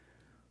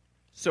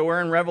So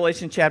we're in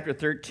Revelation chapter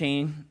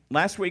 13.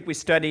 Last week we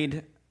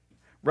studied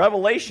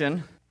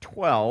Revelation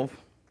 12,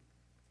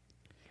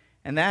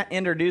 and that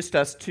introduced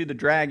us to the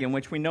dragon,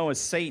 which we know is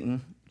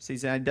Satan. So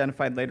he's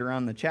identified later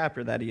on in the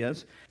chapter that he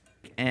is.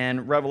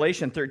 And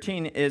Revelation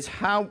 13 is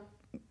how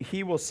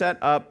he will set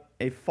up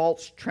a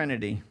false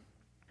trinity.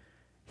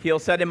 He'll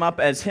set him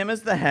up as him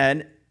as the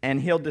head, and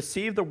he'll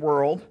deceive the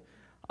world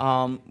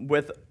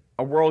with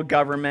a world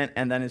government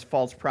and then his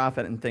false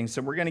prophet and things.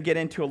 So we're going to get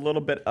into a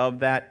little bit of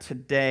that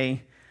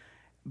today.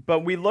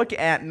 But we look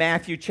at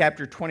Matthew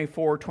chapter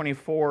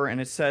 24, and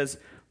it says,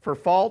 "For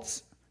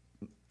false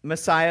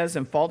messiahs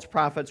and false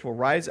prophets will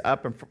rise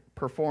up and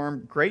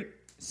perform great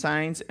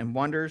signs and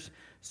wonders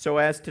so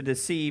as to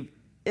deceive,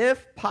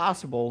 if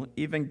possible,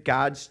 even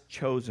God's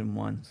chosen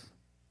ones."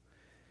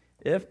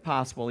 If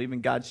possible,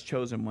 even God's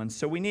chosen ones.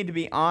 So we need to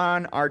be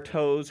on our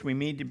toes. We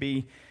need to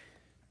be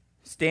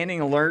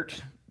standing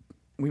alert.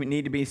 We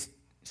need to be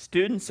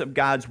students of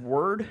God's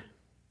word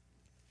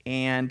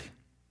and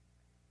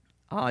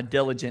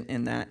diligent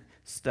in that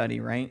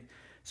study, right?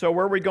 So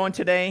where are we going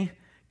today?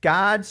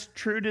 God's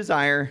true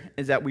desire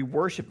is that we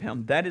worship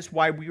him. That is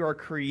why we are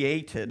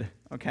created,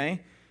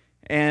 okay?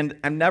 And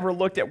I've never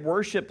looked at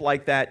worship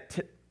like that,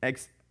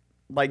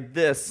 like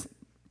this,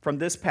 from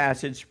this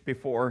passage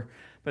before,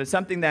 but it's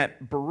something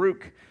that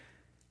Baruch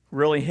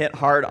really hit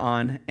hard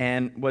on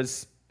and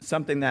was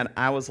something that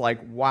I was like,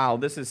 wow,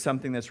 this is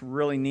something that's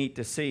really neat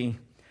to see.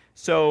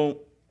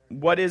 So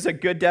what is a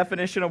good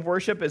definition of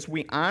worship is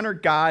we honor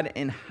God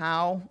in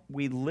how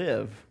we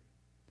live.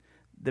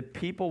 The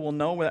people will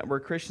know that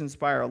we're Christians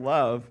by our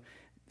love.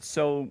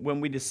 So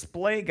when we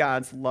display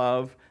God's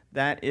love,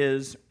 that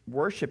is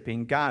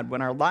worshiping God.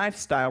 When our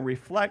lifestyle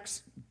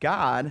reflects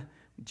God,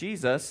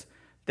 Jesus,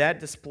 that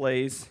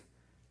displays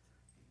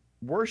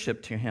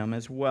worship to him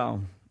as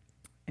well.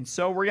 And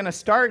so we're going to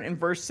start in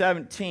verse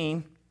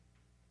 17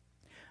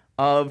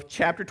 of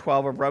chapter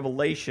 12 of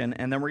Revelation,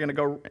 and then we're going to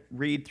go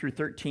read through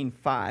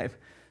 13:5.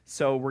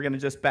 So we're going to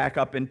just back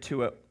up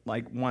into it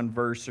like one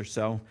verse or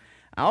so.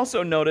 I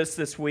also noticed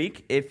this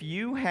week, if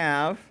you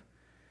have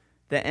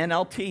the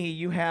NLT,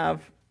 you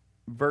have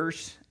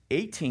verse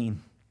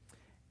 18.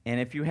 And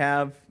if you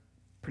have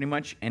pretty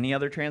much any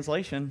other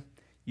translation,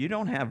 you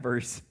don't have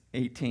verse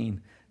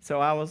 18. So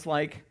I was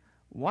like,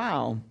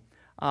 wow.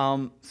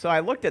 So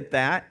I looked at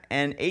that,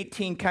 and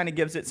 18 kind of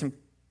gives it some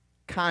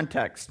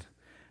context.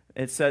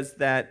 It says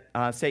that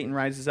Satan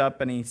rises up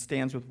and he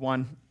stands with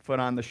one foot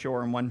on the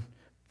shore and one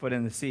foot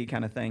in the sea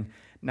kind of thing.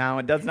 Now,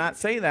 it does not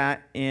say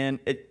that, and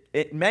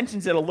it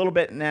mentions it a little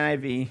bit in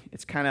NIV.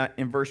 It's kind of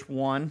in verse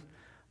 1,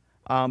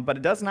 but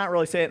it does not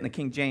really say it in the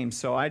King James,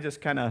 so I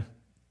just kind of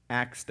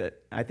axed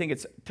it. I think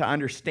it's to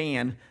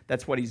understand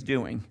that's what he's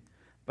doing,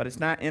 but it's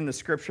not in the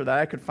scripture that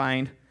I could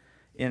find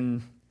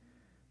in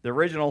the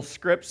original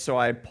script, so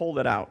I pulled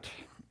it out.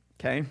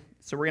 Okay?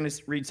 So we're going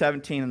to read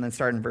 17 and then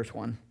start in verse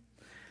 1.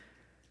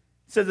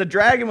 It says, "The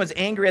dragon was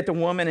angry at the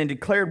woman and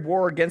declared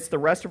war against the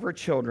rest of her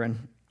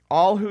children,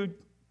 all who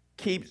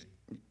keep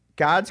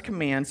God's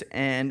commands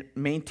and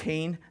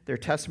maintain their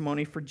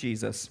testimony for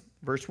Jesus."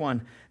 Verse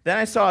 1, "Then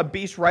I saw a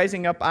beast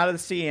rising up out of the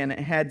sea, and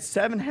it had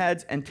 7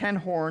 heads and 10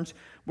 horns,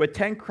 with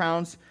 10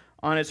 crowns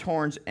on its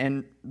horns,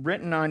 and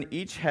written on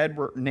each head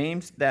were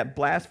names that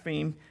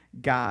blaspheme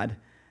God.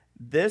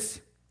 This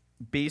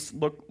beast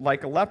looked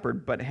like a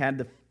leopard, but had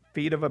the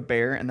feet of a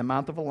bear and the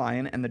mouth of a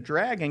lion. And the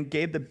dragon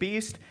gave the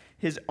beast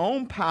his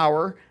own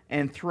power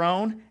and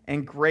throne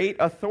and great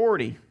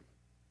authority.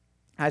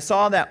 I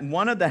saw that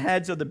one of the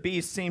heads of the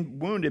beast seemed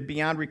wounded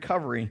beyond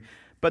recovery,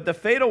 but the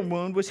fatal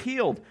wound was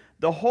healed.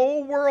 The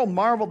whole world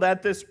marveled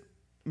at this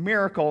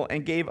miracle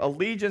and gave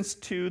allegiance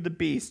to the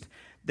beast.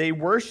 They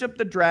worshiped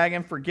the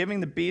dragon for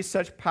giving the beast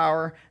such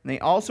power, and they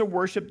also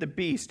worshiped the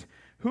beast.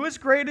 'Who is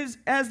great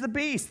as the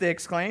beast?' they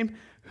exclaimed.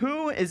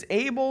 'Who is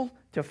able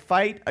to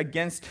fight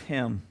against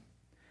him?'"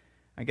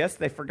 I guess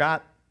they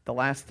forgot the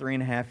last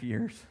 3.5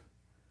 years.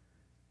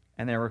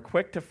 And they were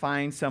quick to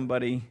find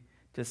somebody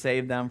to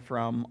save them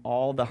from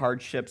all the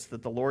hardships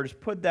that the Lord has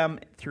put them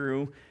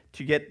through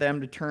to get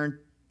them to turn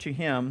to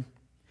him.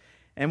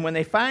 And when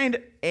they find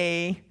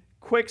a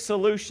quick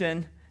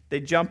solution, they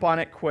jump on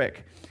it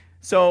quick.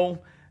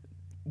 So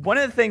one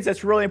of the things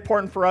that's really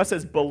important for us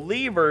as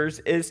believers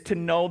is to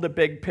know the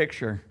big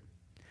picture.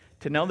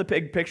 To know the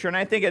big picture. And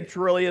I think it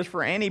really is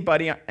for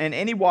anybody in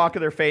any walk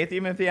of their faith,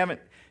 even if they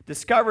haven't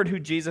discovered who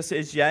Jesus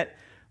is yet.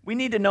 We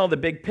need to know the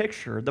big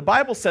picture. The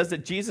Bible says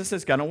that Jesus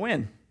is going to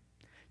win.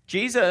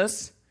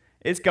 Jesus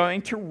is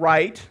going to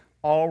right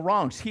all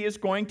wrongs. He is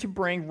going to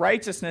bring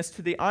righteousness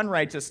to the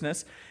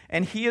unrighteousness,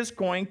 and he is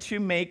going to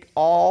make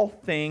all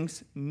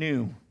things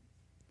new.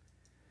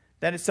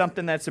 That is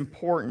something that's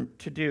important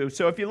to do.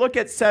 So if you look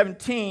at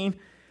 17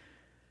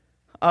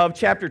 of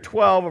chapter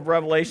 12 of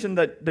Revelation,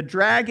 the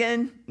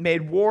dragon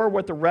made war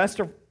with the rest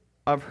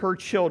of her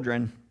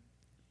children.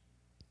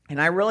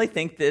 And I really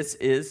think this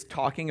is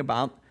talking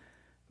about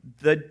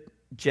the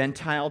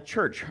Gentile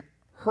church.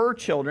 Her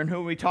children, who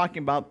are we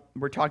talking about?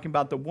 We're talking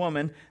about the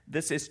woman.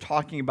 This is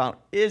talking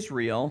about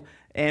Israel.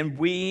 And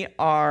we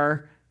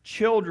are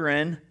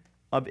children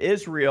of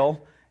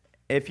Israel.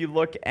 If you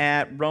look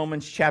at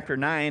Romans chapter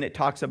 9, it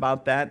talks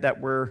about that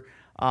we're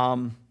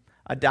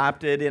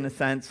adopted, in a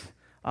sense,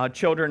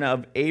 children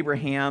of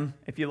Abraham.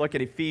 If you look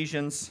at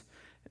Ephesians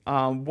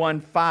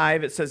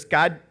 1:5, it says,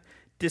 God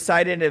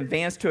decided in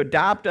advance to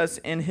adopt us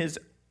in his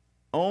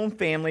own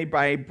family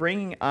by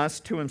bringing us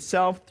to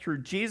himself through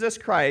Jesus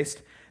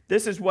Christ.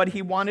 This is what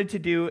he wanted to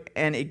do,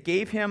 and it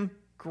gave him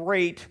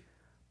great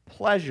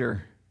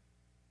pleasure.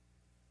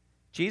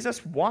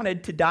 Jesus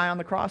wanted to die on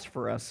the cross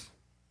for us.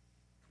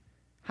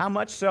 How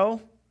much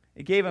so?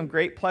 It gave him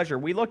great pleasure.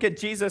 We look at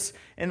Jesus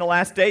in the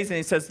last days and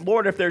he says,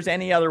 Lord, if there's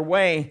any other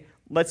way,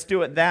 let's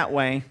do it that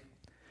way.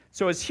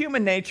 So his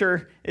human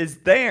nature is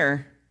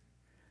there,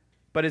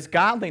 but his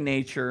godly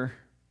nature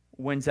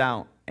wins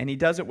out. And he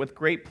does it with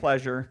great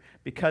pleasure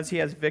because he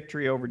has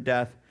victory over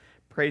death.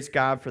 Praise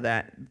God for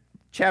that.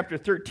 Chapter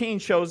 13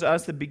 shows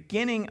us the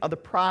beginning of the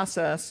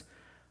process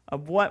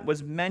of what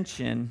was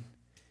mentioned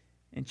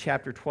in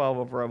chapter 12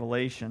 of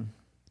Revelation.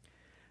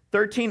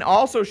 13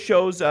 also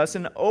shows us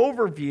an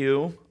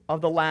overview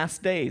of the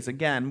last days.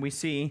 Again, we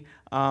see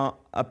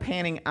a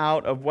panning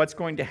out of what's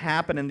going to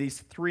happen in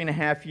these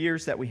 3.5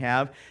 years that we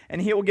have.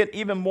 And he will get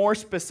even more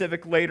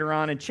specific later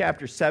on in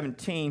chapter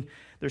 17.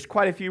 There's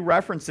quite a few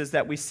references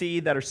that we see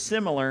that are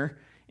similar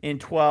in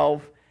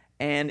 12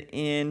 and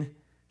in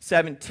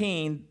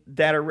 17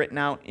 that are written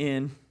out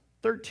in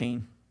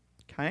 13.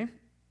 Okay?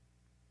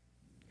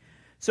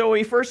 So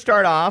we first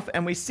start off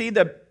and we see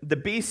the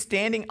beast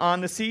standing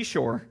on the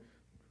seashore.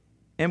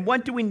 And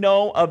what do we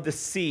know of the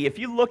sea? If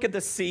you look at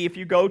the sea, if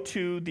you go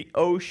to the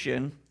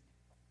ocean,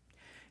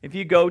 if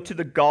you go to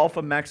the Gulf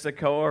of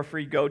Mexico, or if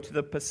you go to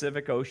the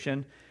Pacific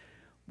Ocean,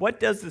 what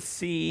does the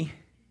sea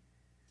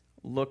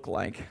look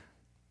like?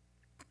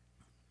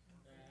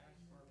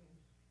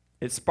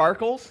 It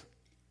sparkles?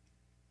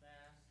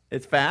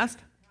 It's fast?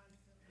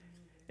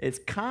 It's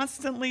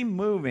constantly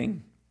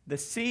moving. The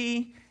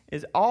sea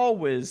is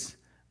always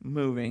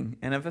moving.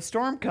 And if a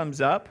storm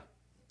comes up,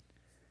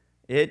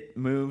 it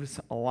moves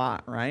a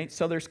lot, right?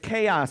 So there's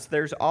chaos.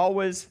 There's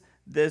always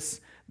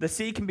this. The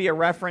sea can be a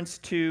reference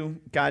to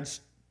God's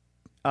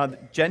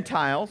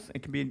Gentiles.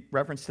 It can be a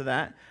reference to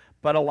that.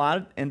 But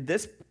in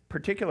this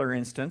particular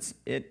instance,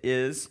 it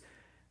is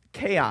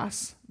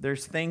chaos.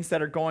 There's things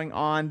that are going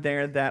on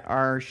there that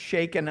are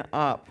shaken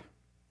up.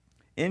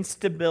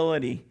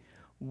 Instability,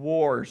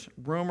 wars,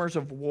 rumors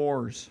of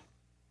wars.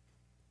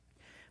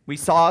 We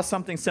saw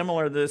something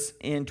similar to this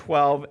in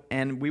 12,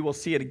 and we will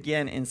see it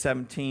again in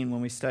 17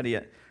 when we study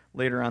it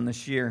later on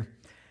this year.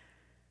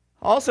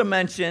 Also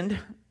mentioned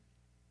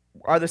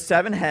are the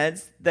 7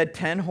 heads, the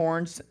 10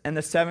 horns, and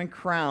the 7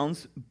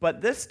 crowns,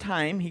 but this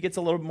time he gets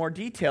a little more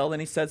detailed,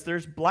 and he says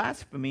there's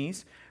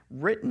blasphemies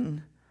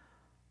written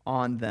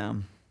on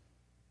them.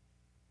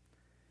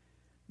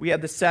 We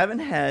have the 7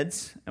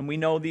 heads, and we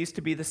know these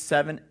to be the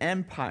 7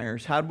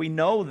 empires. How do we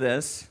know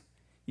this?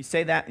 You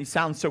say that, you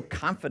sound so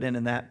confident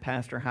in that,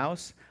 Pastor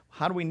House.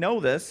 How do we know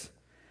this?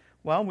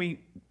 Well, we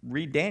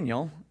read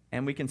Daniel,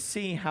 and we can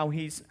see how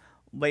he's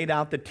laid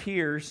out the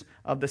tiers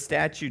of the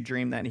statue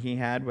dream that he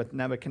had with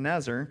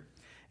Nebuchadnezzar.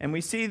 And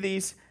we see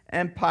these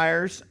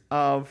empires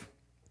of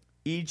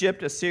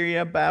Egypt,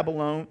 Assyria,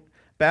 Babylon,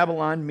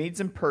 Medes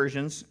and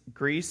Persians,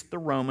 Greece, the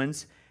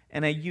Romans,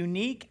 and a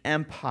unique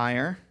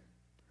empire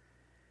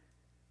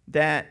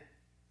that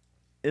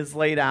is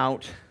laid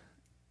out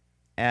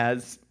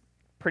as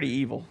pretty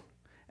evil.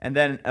 And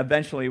then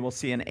eventually we'll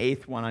see an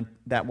 8th one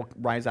that will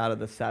rise out of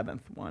the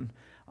 7th one,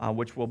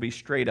 which will be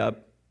straight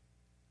up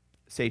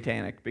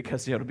satanic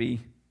because it'll be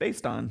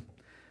based on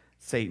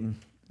Satan,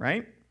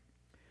 right?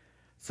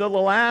 So the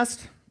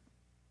last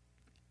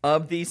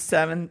of these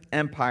 7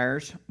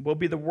 empires will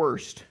be the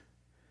worst.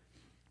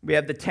 We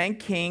have the 10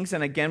 kings,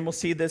 and again we'll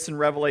see this in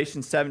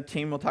Revelation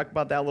 17. We'll talk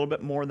about that a little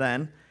bit more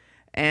then.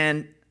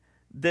 And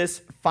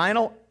this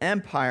final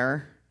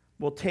empire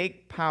will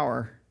take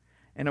power,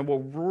 and it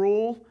will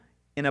rule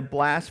in a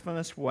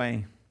blasphemous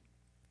way.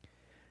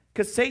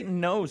 Because Satan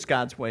knows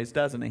God's ways,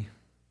 doesn't he?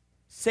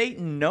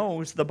 Satan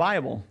knows the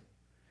Bible.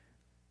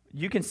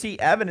 You can see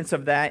evidence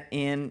of that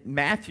in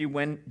Matthew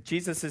when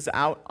Jesus is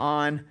out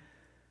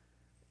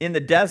in the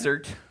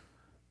desert.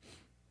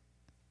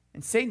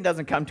 And Satan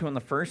doesn't come to him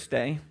the first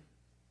day.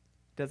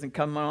 Doesn't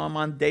come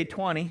on day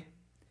 20. He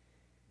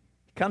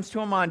comes to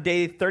him on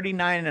day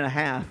 39 and a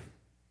half.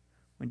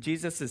 When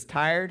Jesus is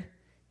tired,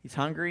 he's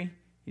hungry,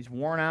 he's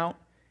worn out,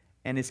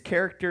 and his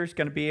character is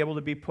going to be able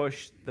to be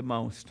pushed the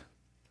most.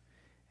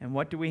 And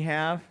what do we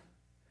have?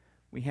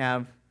 We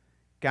have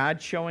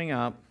God showing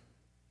up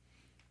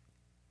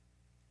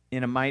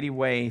in a mighty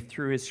way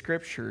through his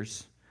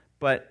scriptures.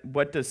 But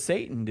what does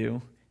Satan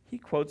do? He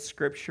quotes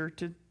scripture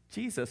to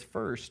Jesus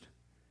first.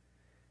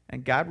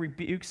 And God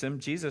rebukes him,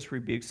 Jesus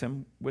rebukes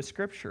him with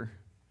scripture.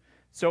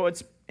 So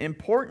it's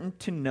important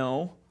to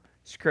know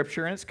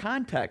scripture in its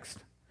context.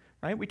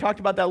 Right? We talked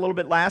about that a little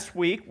bit last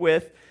week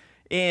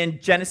in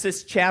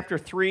Genesis chapter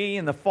 3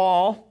 in the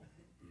fall.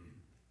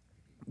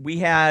 We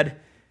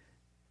had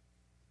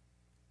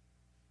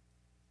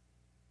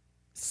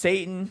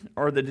Satan,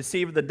 or the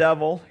deceiver, the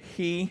devil.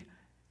 He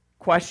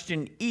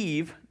questioned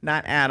Eve,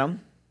 not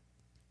Adam.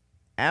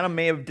 Adam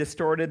may have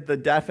distorted the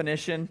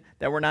definition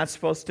that we're not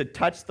supposed to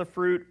touch the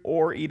fruit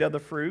or eat of the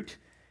fruit.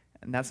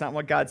 And that's not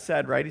what God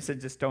said, right? He said,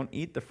 just don't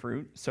eat the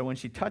fruit. So when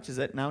she touches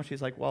it, now she's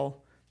like,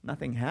 well,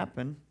 nothing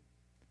happened.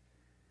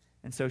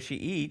 And so she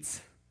eats.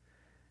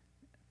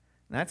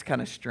 And that's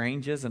kind of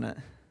strange, isn't it?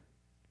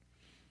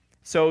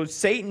 So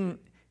Satan,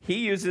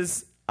 he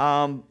uses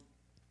the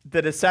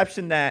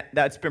deception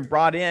that's been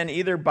brought in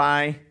either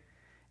by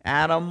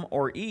Adam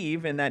or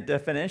Eve in that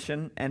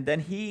definition, and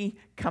then he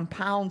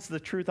compounds the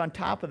truth on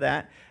top of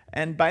that.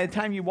 And by the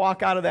time you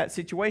walk out of that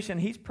situation,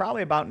 he's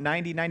probably about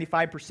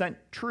 90-95%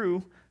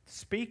 true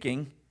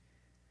speaking,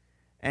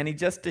 and he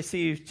just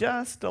deceives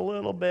just a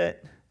little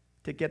bit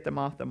to get them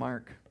off the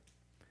mark.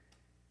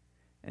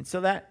 And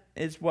so that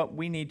is what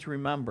we need to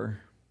remember.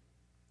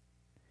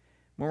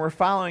 When we're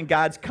following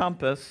God's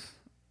compass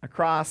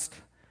across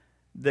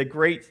the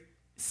great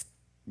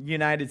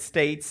United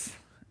States,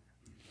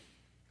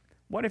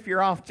 what if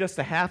you're off just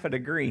a half a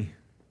degree?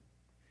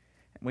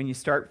 When you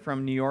start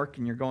from New York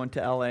and you're going to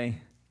LA,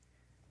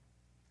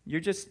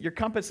 your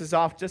compass is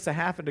off just a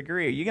half a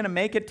degree. Are you going to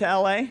make it to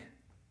LA?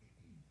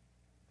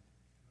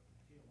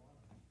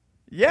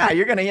 Yeah,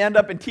 you're going to end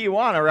up in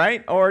Tijuana,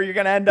 right? Or you're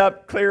going to end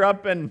up clear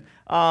up in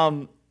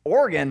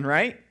Oregon,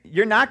 right?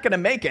 You're not going to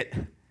make it.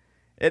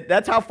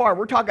 That's how far.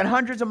 We're talking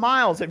hundreds of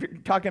miles if you're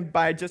talking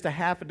by just a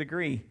half a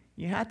degree.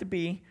 You have to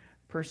be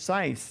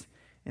precise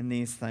in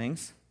these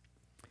things.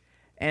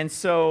 And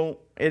so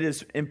it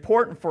is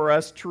important for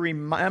us to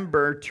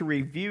remember to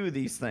review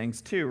these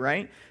things too,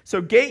 right?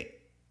 So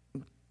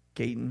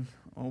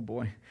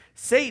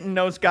Satan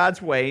knows God's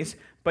ways,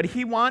 but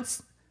he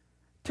wants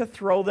to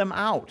throw them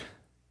out.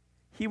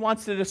 He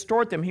wants to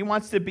distort them. He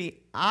wants to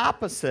be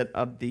opposite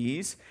of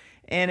these.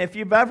 And if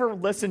you've ever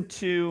listened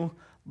to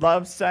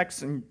Love,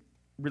 Sex, and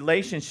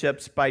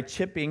Relationships by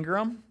Chip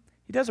Ingram,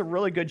 he does a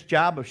really good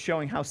job of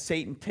showing how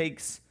Satan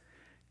takes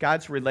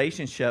God's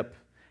relationship,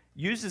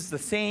 uses the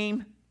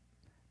same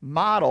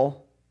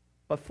model,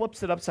 but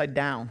flips it upside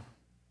down.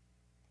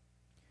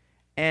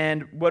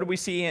 And what do we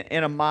see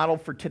in a model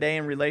for today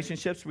in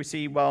relationships? We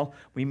see, well,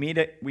 we meet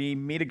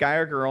a guy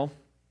or girl.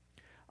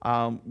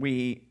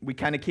 We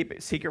kind of keep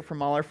it secret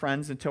from all our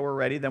friends until we're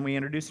ready. Then we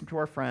introduce them to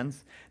our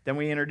friends. Then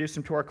we introduce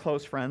them to our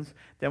close friends.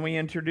 Then we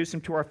introduce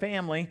them to our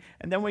family.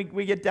 And then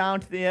we get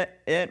down to it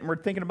and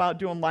we're thinking about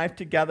doing life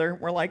together.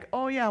 We're like,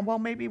 oh yeah, well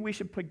maybe we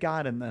should put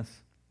God in this.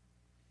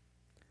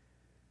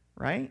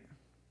 Right?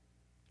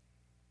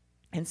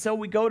 And so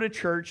we go to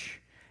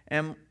church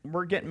and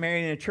we're getting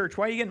married in a church.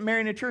 Why are you getting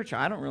married in a church?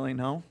 I don't really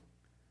know.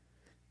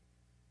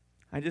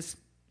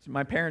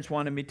 My parents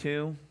wanted me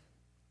to.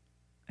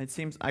 It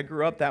seems I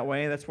grew up that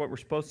way. That's what we're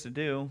supposed to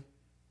do.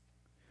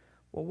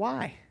 Well,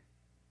 why?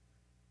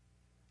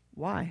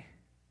 Why?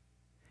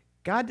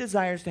 God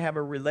desires to have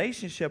a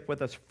relationship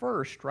with us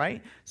first,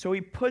 right? So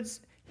he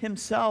puts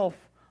himself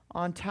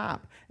on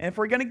top. And if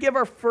we're going to give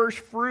our first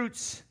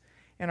fruits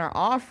in our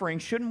offering,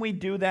 shouldn't we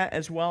do that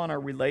as well in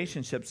our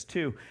relationships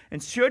too?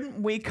 And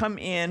shouldn't we come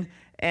in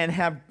and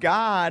have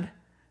God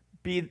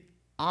be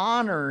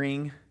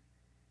honoring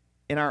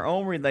in our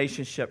own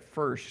relationship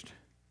first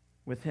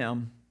with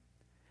him?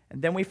 And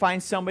then we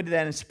find somebody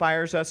that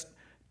inspires us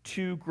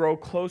to grow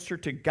closer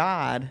to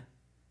God.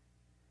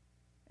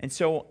 And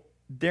so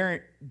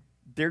they're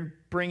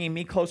bringing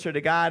me closer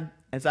to God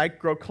as I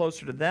grow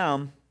closer to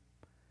them.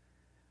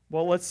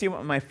 Well, let's see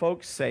what my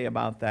folks say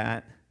about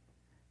that.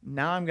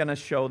 Now I'm going to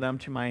show them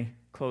to my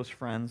close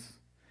friends.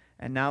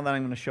 And now that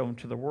I'm going to show them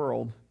to the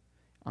world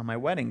on my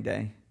wedding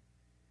day.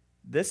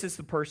 This is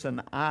the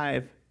person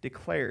I've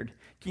declared.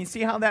 Can you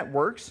see how that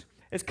works?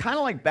 It's kind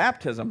of like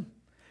baptism.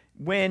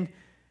 When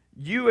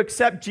you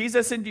accept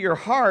Jesus into your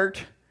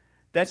heart,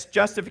 that's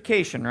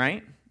justification,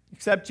 right?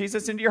 Accept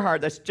Jesus into your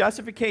heart, that's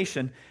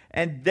justification.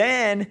 And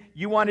then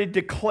you want to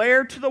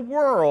declare to the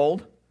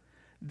world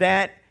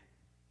that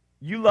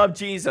you love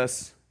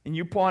Jesus and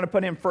you want to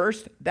put him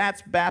first.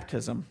 That's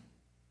baptism.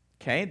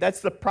 Okay?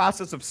 That's the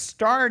process of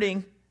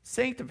starting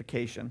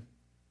sanctification.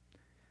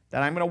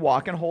 That I'm going to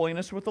walk in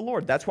holiness with the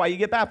Lord. That's why you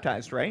get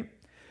baptized, right?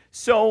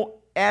 So,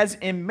 as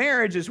in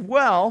marriage as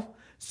well,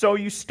 so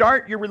you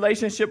start your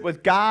relationship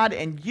with God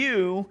and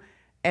you,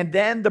 and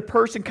then the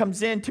person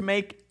comes in to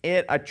make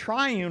it a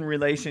triune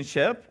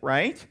relationship,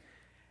 right?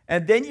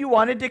 And then you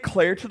want to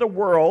declare to the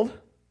world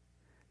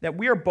that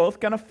we are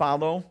both going to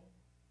follow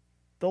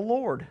the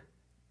Lord.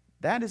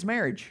 That is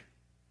marriage.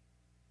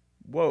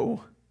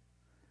 Whoa.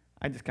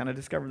 I just kind of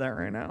discovered that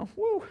right now.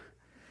 Woo.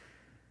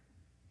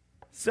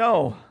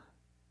 So,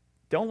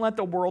 don't let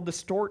the world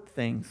distort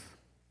things.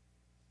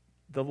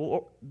 The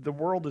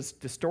world has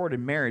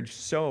distorted marriage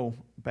so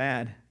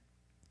bad.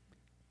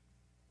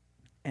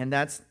 And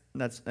that's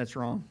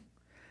wrong.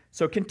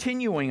 So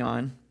continuing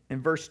on,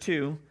 in verse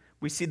 2,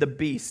 we see the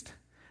beast.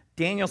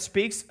 Daniel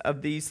speaks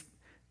of these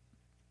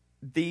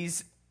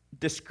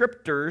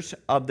descriptors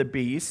of the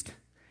beast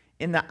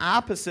in the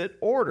opposite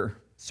order.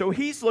 So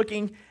he's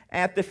looking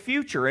at the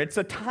future. It's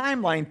a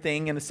timeline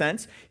thing in a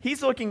sense.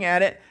 He's looking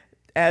at it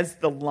as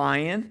the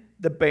lion,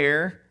 the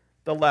bear,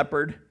 the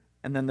leopard,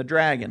 and then the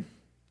dragon.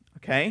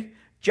 Okay?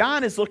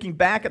 John is looking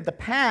back at the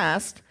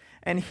past,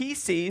 and he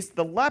sees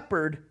the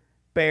leopard,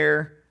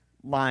 bear,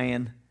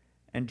 lion,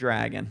 and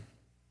dragon.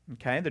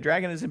 Okay? The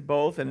dragon is in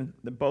both, and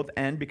they both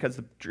end because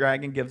the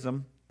dragon gives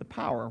them the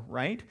power,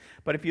 right?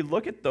 But if you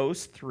look at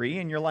those three,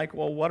 and you're like,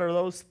 well, what are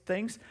those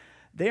things?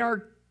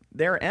 They're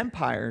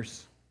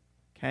empires.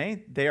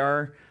 Okay? They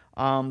are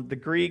the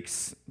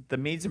Greeks, the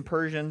Medes and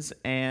Persians,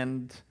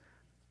 and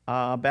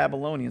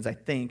Babylonians, I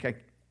think.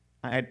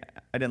 I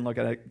didn't look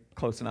at it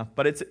close enough.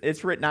 But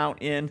it's written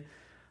out in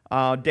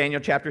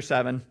Daniel chapter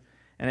 7,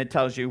 and it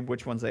tells you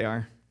which ones they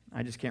are.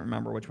 I just can't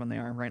remember which one they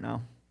are right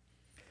now.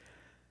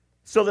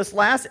 So this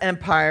last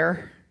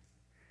empire,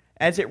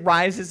 as it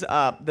rises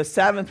up, the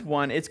seventh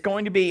one, it's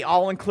going to be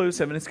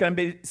all-inclusive, and it's going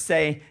to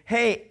say,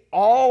 hey,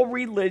 all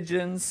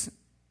religions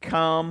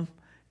come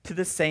to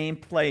the same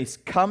place.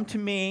 Come to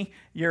me.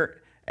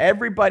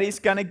 Everybody's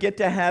going to get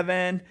to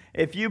heaven.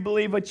 If you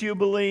believe what you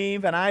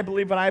believe, and I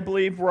believe what I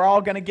believe, we're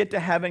all going to get to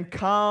heaven.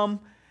 Come.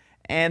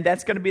 And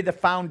that's going to be the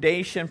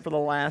foundation for the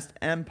last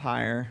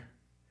empire.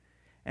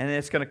 And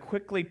it's going to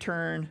quickly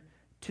turn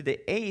to the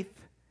eighth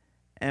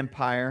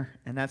empire,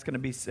 and that's going to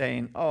be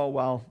saying, oh,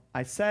 well,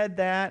 I said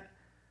that,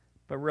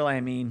 but really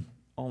I mean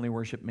only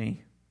worship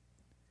me.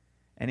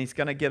 And he's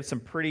going to give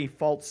some pretty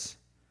false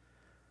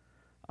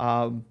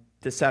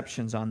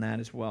deceptions on that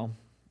as well.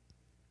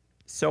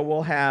 So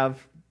we'll have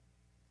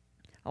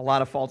a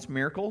lot of false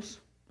miracles.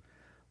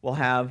 We'll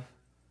have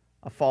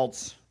a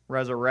false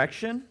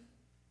resurrection.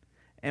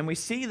 And we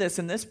see this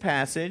in this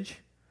passage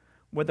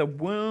with a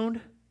wound,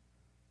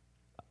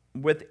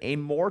 with a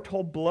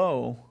mortal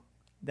blow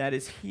that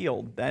is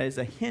healed. That is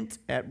a hint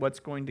at what's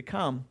going to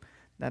come,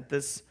 that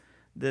this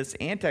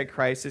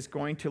Antichrist is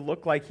going to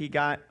look like he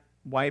got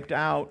wiped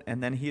out,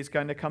 and then he's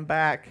going to come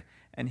back,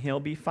 and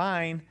he'll be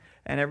fine,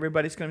 and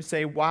everybody's going to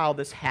say, wow,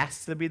 this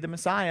has to be the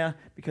Messiah,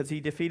 because he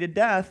defeated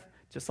death,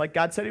 just like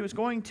God said he was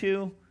going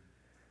to.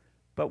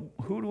 But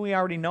who do we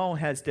already know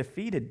has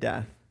defeated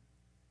death?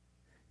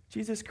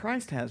 Jesus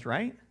Christ has,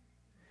 right?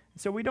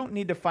 So we don't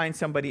need to find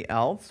somebody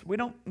else. We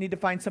don't need to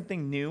find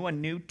something new, a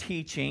new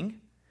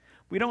teaching.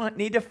 We don't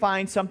need to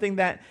find something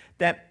that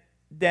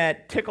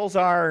tickles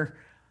our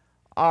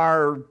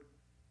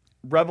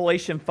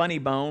Revelation funny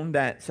bone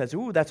that says,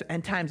 ooh, that's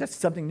end times, that's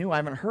something new I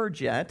haven't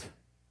heard yet.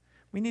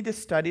 We need to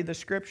study the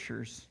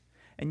Scriptures.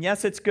 And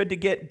yes, it's good to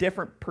get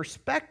different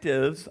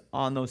perspectives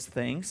on those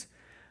things,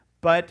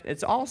 but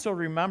it's also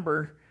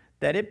remember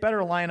that it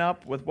better line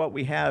up with what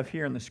we have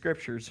here in the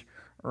Scriptures,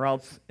 or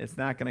else it's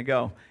not going to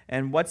go.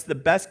 And what's the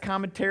best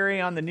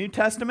commentary on the New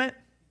Testament?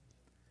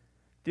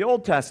 The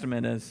Old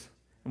Testament is.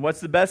 And what's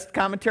the best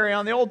commentary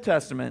on the Old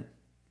Testament?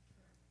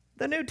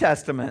 The New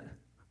Testament.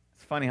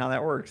 It's funny how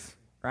that works,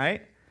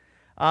 right?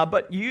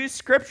 But use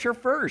Scripture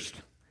first.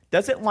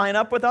 Does it line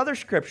up with other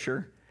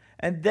Scripture?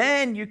 And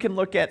then you can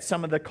look at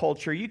some of the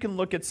culture. You can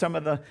look at some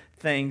of the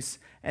things.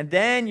 And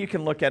then you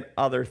can look at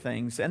other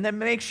things. And then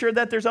make sure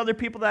that there's other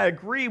people that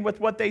agree with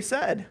what they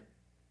said.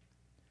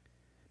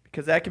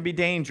 Because that can be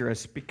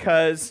dangerous.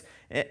 Because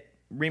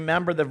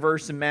remember the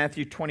verse in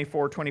Matthew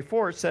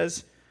 24:24. It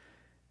says,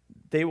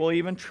 they will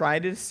even try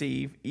to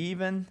deceive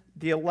even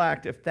the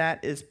elect, if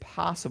that is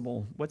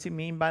possible. What's he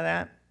mean by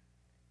that?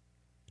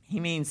 He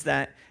means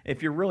that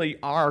if you really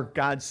are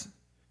God's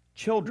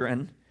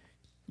children,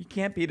 you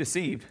can't be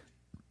deceived.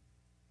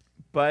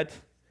 But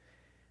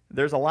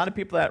there's a lot of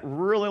people that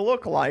really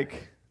look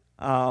like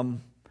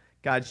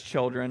God's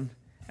children,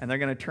 and they're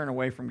going to turn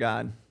away from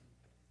God.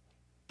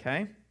 Okay?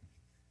 And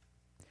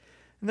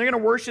they're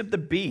going to worship the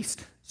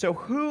beast. So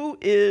who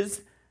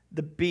is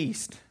the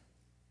beast?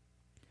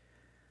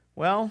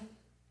 Well,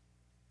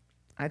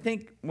 I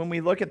think when we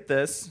look at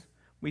this,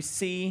 we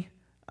see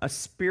a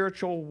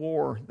spiritual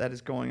war that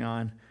is going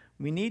on.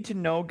 We need to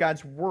know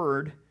God's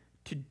word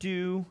to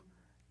do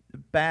the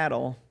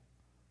battle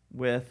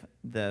with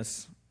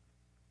this.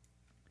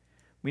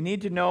 We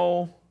need to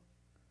know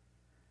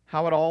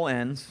how it all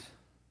ends.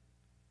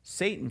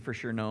 Satan for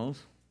sure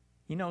knows.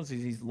 He knows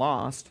he's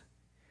lost.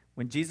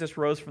 When Jesus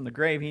rose from the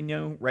grave, he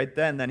knew right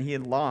then that he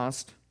had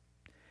lost.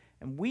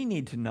 And we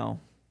need to know.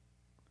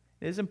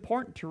 It is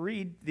important to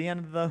read the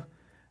end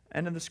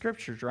of the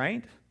Scriptures,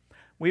 right?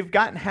 We've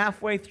gotten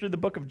halfway through the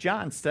book of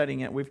John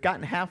studying it. We've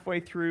gotten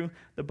halfway through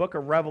the book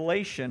of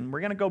Revelation.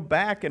 We're going to go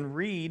back and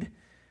read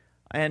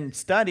and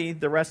study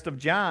the rest of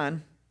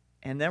John,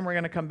 and then we're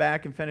going to come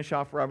back and finish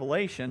off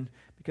Revelation,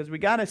 because we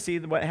got to see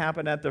what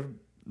happened at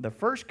the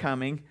first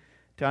coming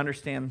to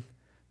understand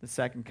the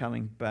second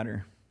coming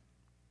better.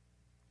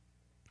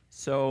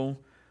 So,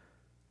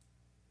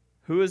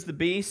 who is the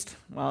beast?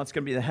 Well, it's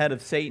going to be the head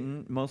of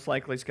Satan. Most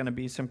likely it's going to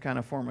be some kind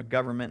of form of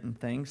government and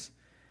things,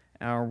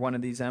 or one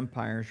of these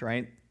empires,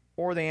 right?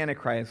 Or the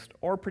Antichrist,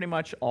 or pretty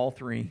much all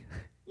three.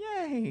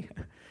 Yay!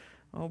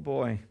 Oh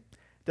boy.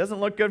 Doesn't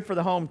look good for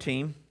the home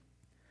team.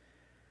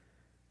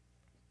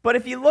 But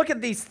if you look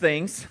at these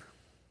things,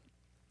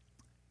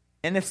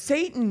 and if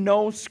Satan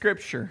knows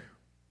Scripture,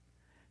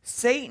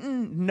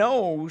 Satan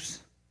knows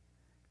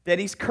that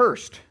he's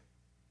cursed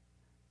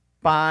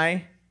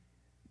by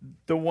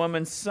the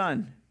woman's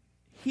son.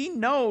 He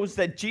knows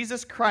that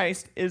Jesus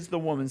Christ is the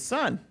woman's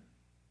son.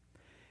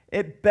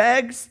 It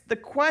begs the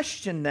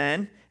question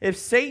then, if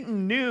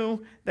Satan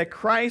knew that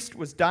Christ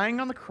was dying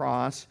on the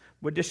cross,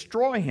 would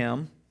destroy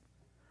him,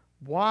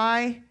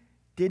 why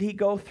did he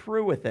go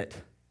through with it?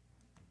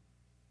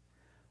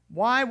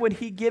 Why would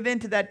he give in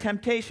to that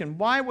temptation?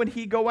 Why would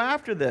he go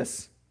after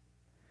this?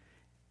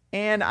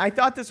 And I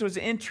thought this was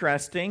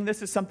interesting.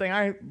 This is something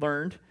I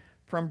learned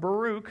from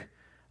Baruch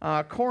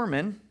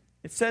Corman.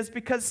 It says,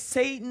 because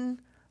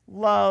Satan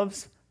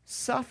loves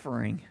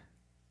suffering.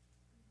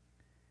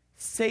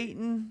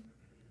 Satan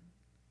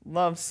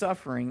loves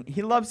suffering.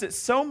 He loves it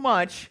so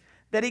much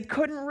that he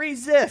couldn't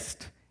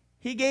resist.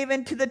 He gave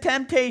in to the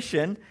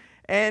temptation,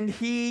 and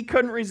he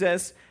couldn't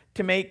resist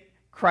to make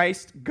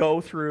Christ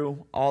go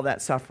through all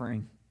that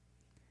suffering.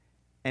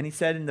 And he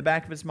said in the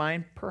back of his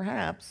mind,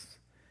 perhaps,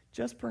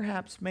 just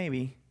perhaps,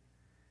 maybe,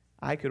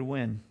 I could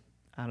win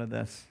out of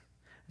this.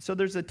 So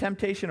there's a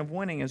temptation of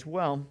winning as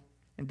well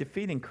in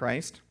defeating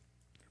Christ,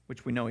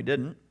 which we know he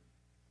didn't.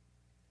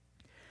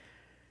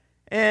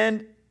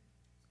 And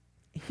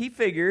he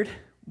figured,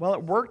 well,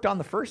 it worked on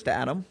the first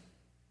Adam.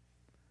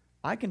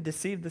 I can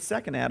deceive the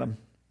second Adam,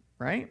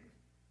 right?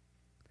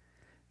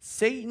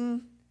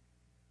 Satan,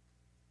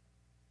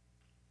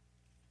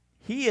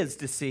 he is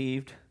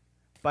deceived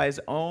by his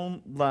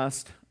own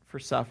lust for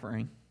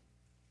suffering.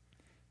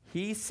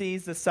 He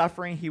sees the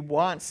suffering. He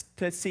wants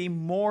to see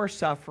more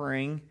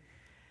suffering,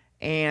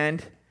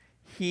 and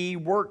he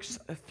works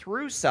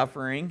through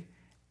suffering,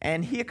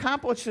 and he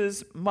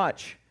accomplishes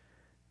much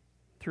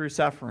through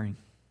suffering.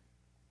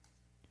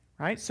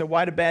 Right? So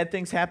why do bad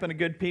things happen to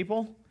good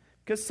people?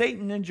 Because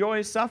Satan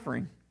enjoys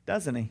suffering,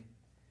 doesn't he?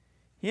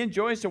 He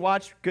enjoys to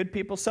watch good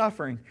people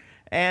suffering.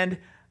 And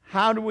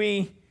how do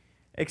we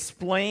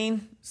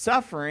explain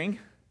suffering?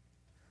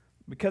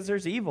 Because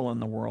there's evil in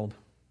the world.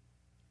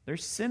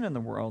 There's sin in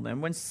the world.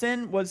 And when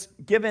sin was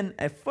given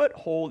a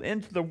foothold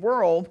into the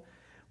world,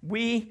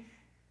 we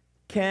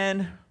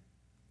can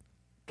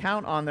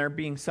count on there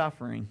being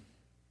suffering,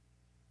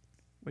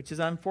 which is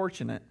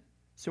unfortunate.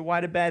 So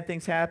why do bad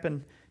things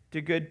happen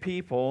to good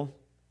people?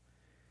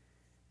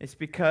 It's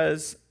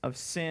because of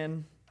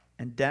sin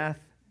and death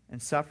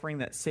and suffering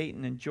that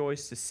Satan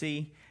enjoys to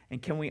see.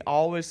 And can we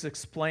always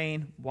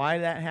explain why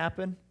that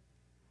happened?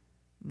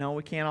 No,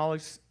 we can't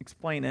always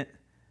explain it.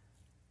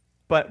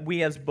 But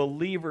we as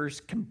believers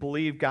can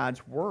believe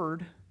God's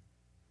word.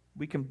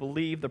 We can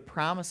believe the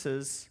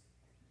promises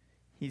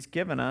he's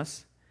given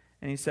us.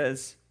 And he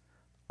says,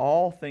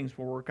 all things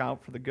will work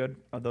out for the good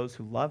of those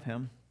who love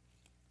him.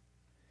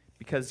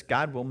 Because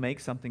God will make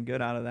something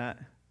good out of that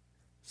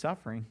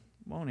suffering,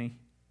 won't he?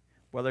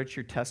 Whether it's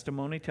your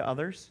testimony to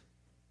others,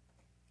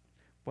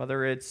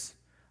 whether it's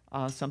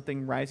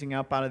something rising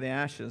up out of the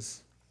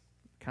ashes,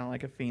 kind of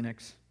like a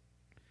phoenix.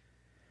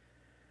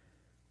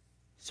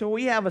 So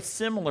we have a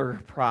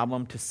similar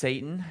problem to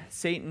Satan.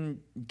 Satan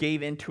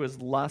gave into his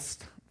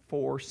lust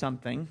for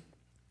something.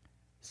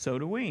 So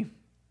do we.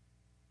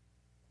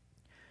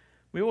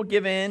 We will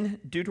give in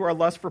due to our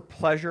lust for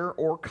pleasure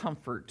or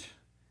comfort,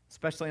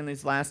 especially in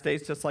these last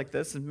days just like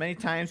this. And many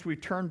times we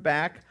turn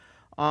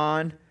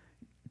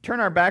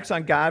our backs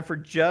on God for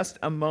just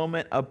a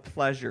moment of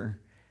pleasure.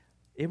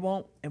 It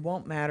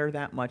won't matter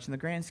that much. In the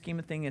grand scheme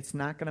of things, it's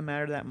not going to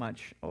matter that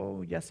much.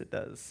 Oh, yes, it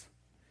does.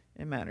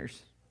 It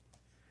matters.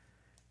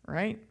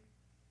 Right?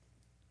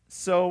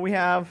 So we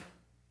have,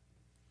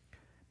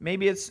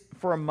 maybe it's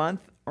for a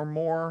month or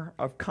more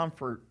of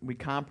comfort we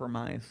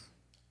compromise.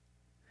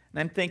 And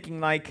I'm thinking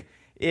like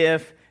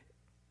if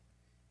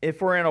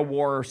we're in a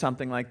war or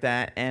something like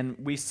that and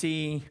we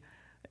see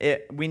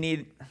it,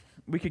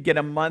 we could get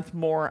a month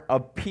more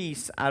of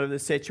peace out of the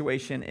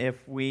situation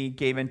if we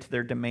gave in to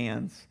their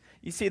demands.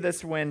 You see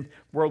this when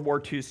World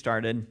War II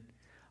started.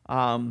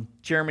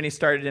 Germany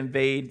started to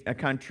invade a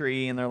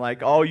country, and they're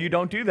like, oh, you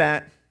don't do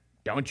that.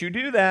 Don't you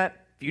do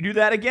that. If you do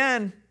that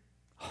again,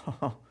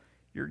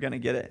 you're going to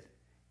get it.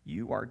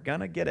 You are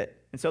going to get it.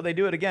 And so they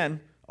do it again.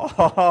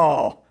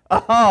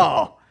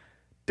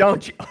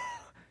 Don't you?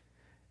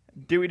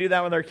 Do we do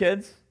that with our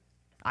kids?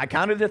 I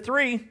counted to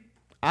 3.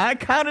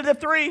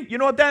 You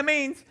know what that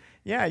means?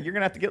 Yeah, you're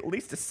going to have to get at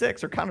least a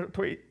 6 or count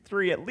to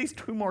 3 at least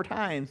 2 more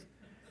times.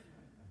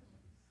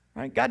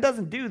 Right? God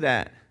doesn't do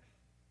that.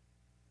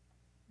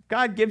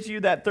 God gives you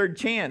that third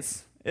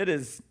chance.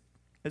 It's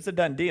a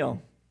done deal.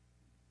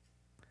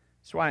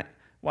 That's why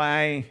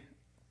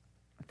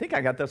I think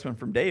I got this one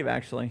from Dave,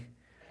 actually.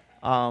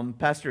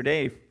 Pastor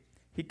Dave,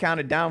 he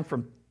counted down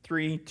from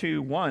 3,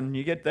 2, 1.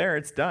 You get there,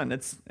 it's done.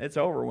 It's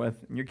over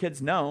with. And your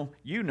kids know,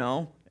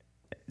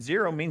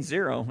 0 means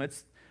 0.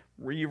 It's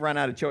where you run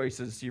out of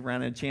choices. You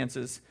run out of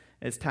chances.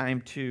 It's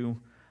time to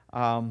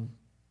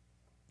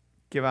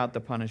give out the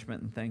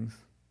punishment and things.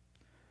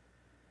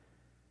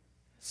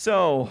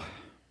 So,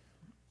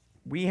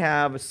 we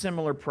have a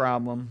similar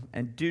problem,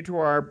 and due to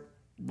our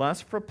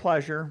lust for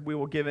pleasure, we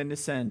will give in to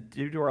sin.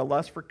 Due to our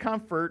lust for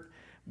comfort,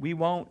 we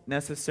won't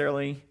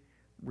necessarily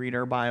read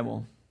our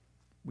Bible.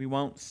 We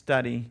won't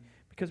study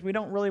because we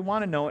don't really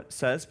want to know what it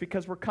says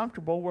because we're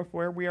comfortable with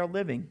where we are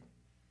living.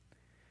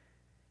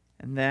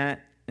 And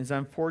that is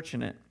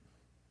unfortunate.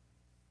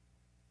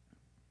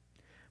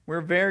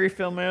 We're very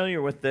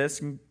familiar with this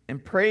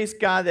and praise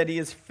God that He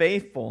is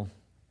faithful.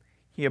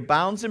 He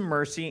abounds in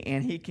mercy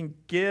and He can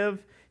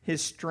give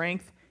His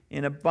strength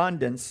in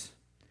abundance.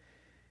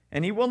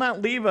 And He will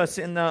not leave us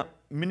in the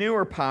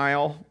manure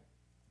pile,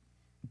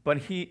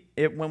 but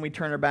when we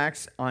turn our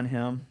backs on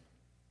Him.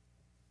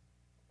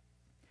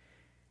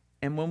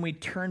 And when we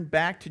turn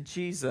back to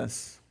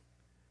Jesus,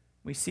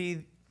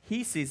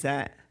 He sees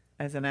that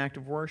as an act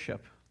of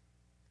worship.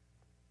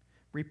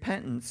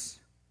 Repentance,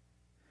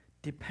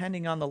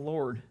 depending on the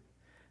Lord.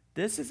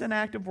 This is an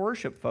act of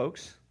worship,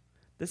 folks.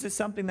 This is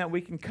something that we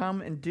can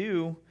come and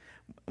do.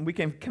 We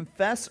can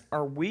confess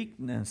our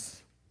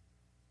weakness.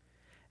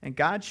 And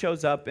God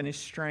shows up in His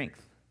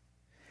strength.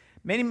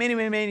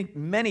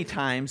 Many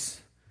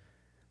times,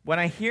 when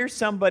I hear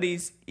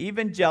somebody's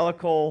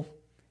evangelistic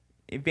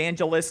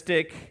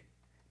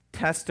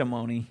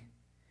testimony,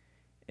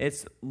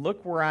 it's,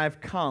 look where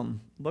I've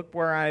come. Look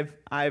where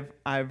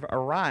I've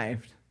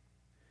arrived.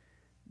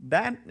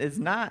 That is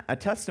not a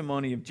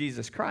testimony of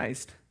Jesus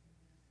Christ.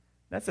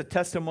 That's a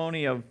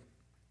testimony of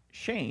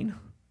Shane.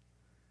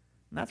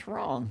 And that's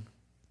wrong.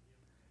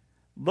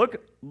 Look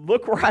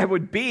where I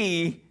would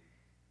be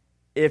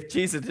if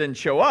Jesus didn't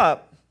show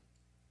up.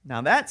 Now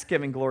that's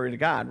giving glory to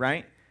God,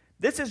 right?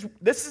 This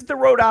is the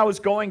road I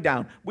was going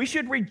down. We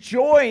should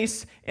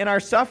rejoice in our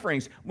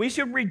sufferings. We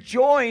should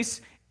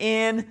rejoice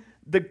in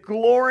the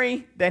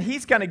glory that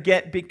He's going to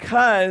get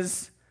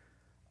because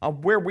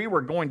of where we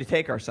were going to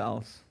take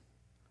ourselves.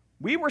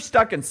 We were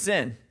stuck in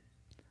sin.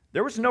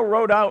 There was no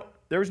road out.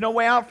 There was no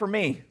way out for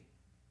me.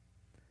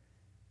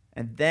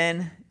 And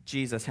then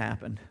Jesus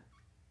happened,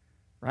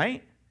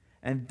 right?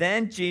 And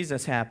then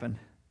Jesus happened.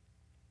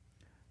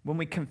 When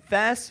we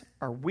confess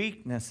our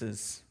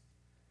weaknesses,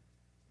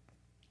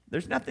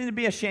 there's nothing to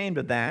be ashamed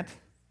of that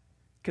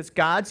because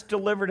God's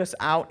delivered us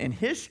out in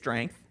His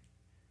strength.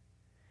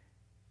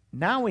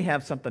 Now we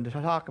have something to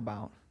talk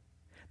about.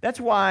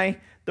 That's why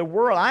the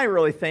world, I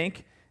really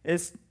think,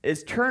 is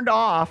turned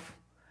off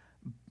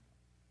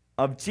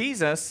of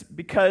Jesus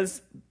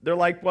because they're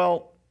like,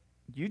 well,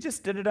 you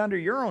just did it under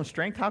your own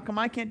strength. How come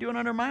I can't do it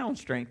under my own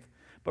strength?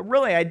 But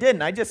really, I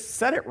didn't. I just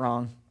said it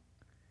wrong.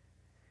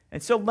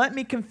 And so let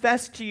me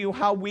confess to you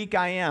how weak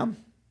I am.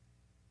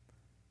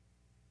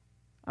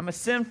 I'm a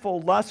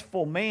sinful,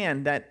 lustful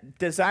man that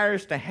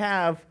desires to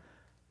have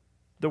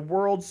the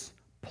world's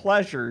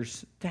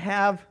pleasures, to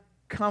have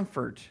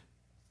comfort.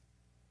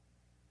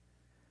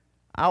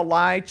 I'll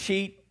lie,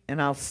 cheat, and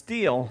I'll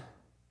steal.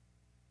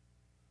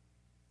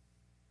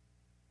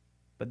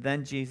 But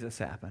then Jesus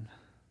happened.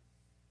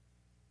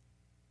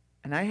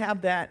 And I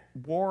have that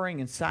warring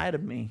inside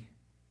of me.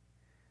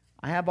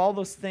 I have all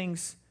those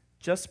things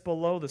just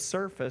below the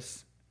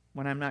surface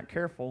when I'm not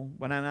careful,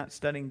 when I'm not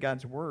studying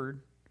God's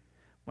Word,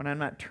 when I'm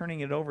not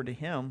turning it over to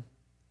Him.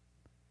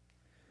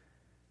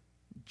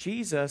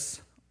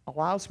 Jesus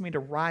allows me to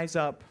rise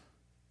up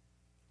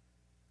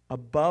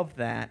above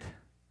that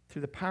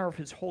through the power of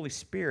His Holy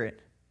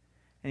Spirit.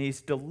 And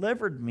He's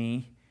delivered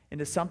me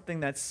into something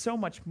that's so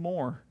much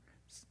more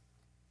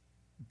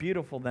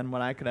beautiful than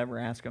what I could ever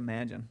ask or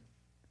imagine.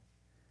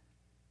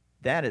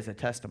 That is a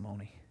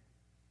testimony.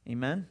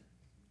 Amen?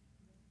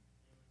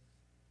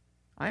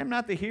 I am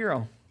not the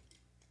hero.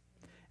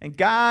 And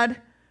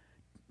God,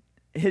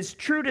 His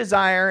true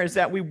desire is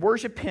that we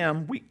worship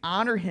Him, we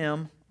honor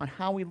Him on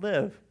how we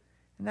live.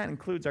 And that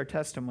includes our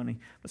testimony.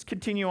 Let's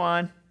continue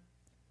on.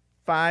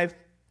 5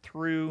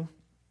 through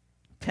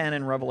 10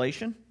 in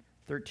Revelation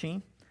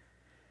 13.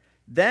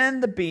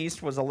 Then the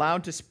beast was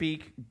allowed to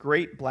speak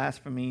great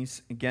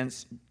blasphemies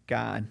against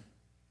God.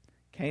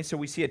 Okay, so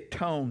we see a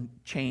tone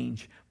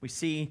change. We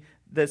see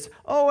this,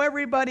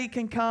 everybody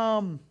can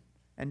come.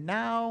 And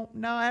now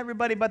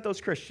everybody but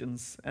those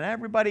Christians. And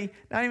everybody,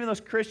 not even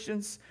those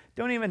Christians,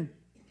 don't even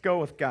go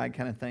with God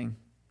kind of thing.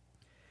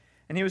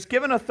 And he was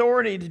given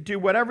authority to do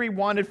whatever he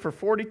wanted for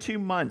 42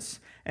 months.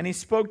 And he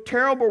spoke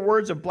terrible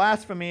words of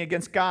blasphemy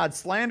against God,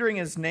 slandering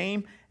His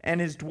name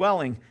and His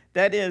dwelling.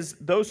 That is,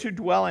 those who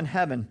dwell in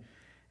heaven.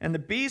 And the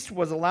beast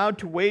was allowed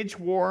to wage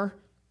war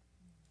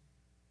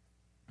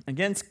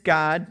against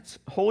God's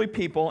holy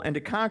people and to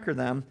conquer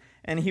them.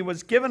 And he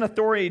was given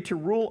authority to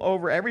rule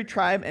over every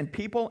tribe and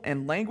people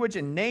and language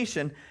and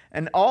nation.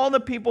 And all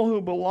the people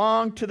who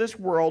belong to this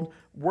world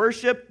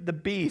worship the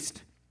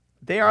beast.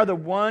 They are the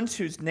ones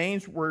whose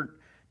names were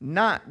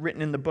not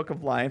written in the book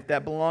of life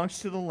that belongs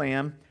to the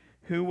Lamb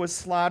who was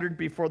slaughtered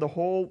before the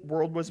whole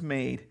world was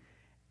made.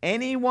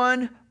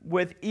 Anyone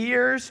with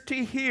ears to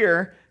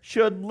hear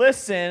should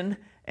listen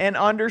and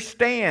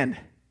understand.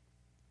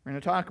 We're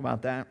going to talk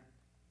about that.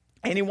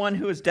 Anyone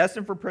who is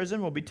destined for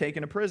prison will be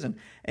taken to prison.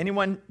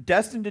 Anyone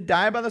destined to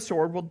die by the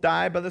sword will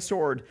die by the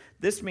sword.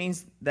 This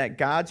means that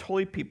God's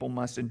holy people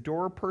must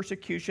endure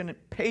persecution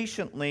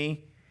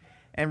patiently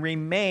and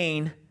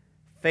remain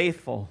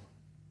faithful.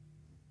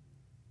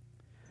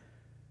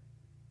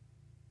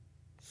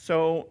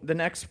 So the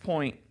next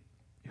point,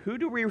 who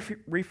do we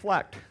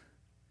reflect?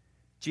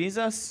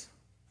 Jesus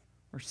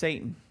or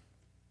Satan?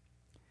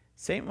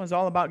 Satan was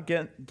all about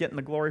getting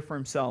the glory for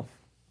himself.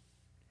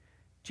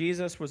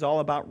 Jesus was all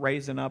about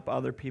raising up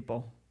other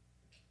people,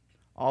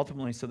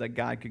 ultimately so that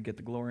God could get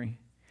the glory.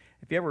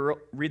 If you ever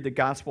read the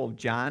Gospel of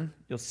John,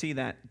 you'll see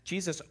that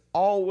Jesus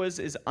always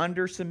is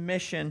under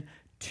submission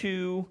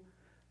to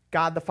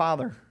God the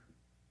Father.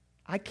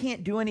 I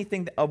can't do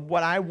anything of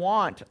what I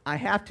want. I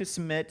have to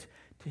submit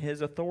to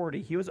his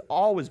authority. He was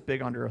always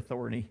big under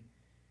authority.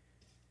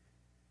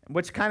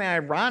 Which is kind of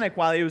ironic,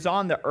 while he was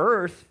on the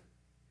earth,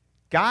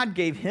 God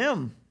gave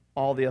him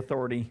all the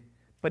authority,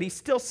 but he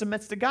still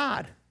submits to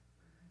God.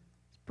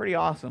 It's pretty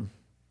awesome.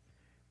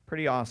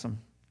 Pretty awesome.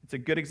 It's a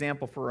good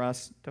example for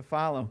us to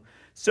follow.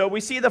 So we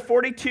see the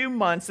 42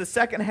 months, the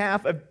second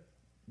half of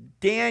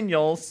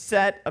Daniel's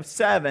set of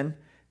 7,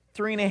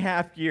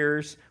 3.5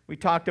 years. We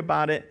talked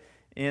about it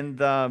in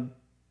the,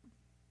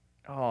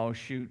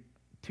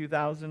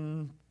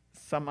 2,000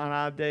 some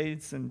odd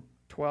days and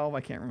 12,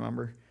 I can't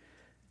remember.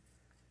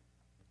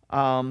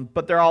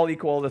 But they're all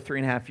equal to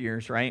 3.5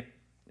 years, right?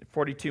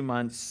 42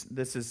 months.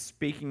 This is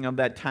speaking of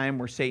that time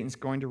where Satan's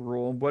going to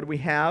rule. What do we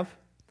have?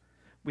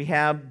 We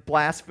have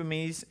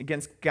blasphemies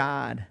against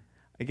God,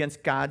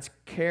 against God's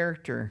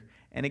character,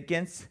 and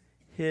against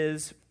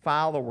his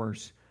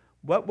followers.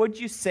 What would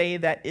you say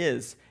that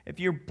is? If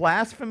you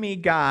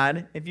blaspheme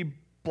God, if you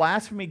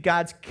blaspheme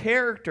God's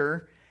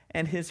character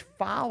and his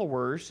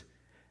followers,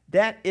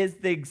 that is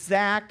the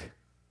exact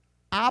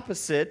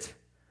opposite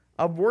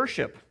of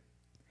worship.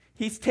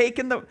 He's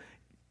taken the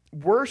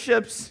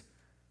worship's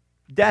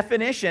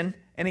definition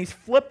and he's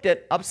flipped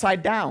it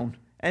upside down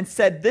and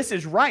said, this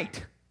is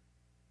right.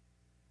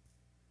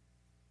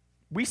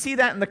 We see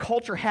that in the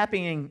culture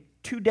happening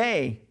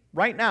today,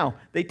 right now.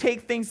 They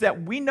take things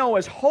that we know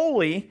as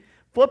holy,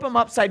 flip them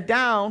upside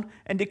down,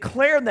 and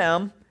declare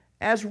them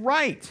as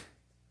right.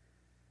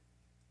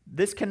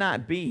 This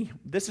cannot be.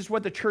 This is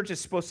what the church is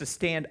supposed to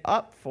stand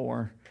up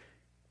for.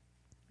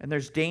 And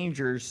there's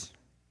dangers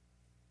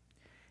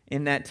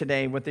in that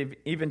today with the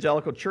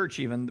evangelical church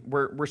even.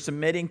 We're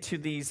submitting to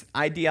these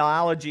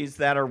ideologies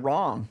that are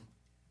wrong.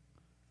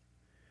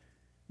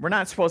 We're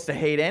not supposed to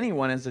hate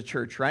anyone as a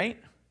church,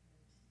 right?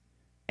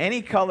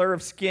 Any color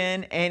of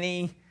skin,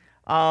 any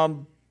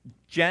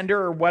gender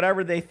or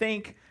whatever they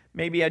think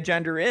maybe a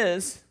gender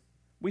is,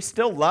 we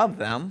still love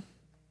them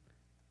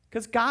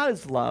because God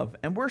is love,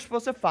 and we're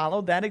supposed to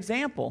follow that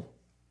example.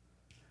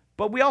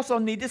 But we also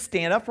need to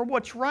stand up for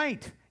what's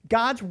right.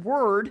 God's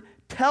word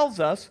tells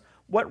us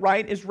what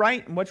right is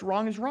right and what's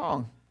wrong is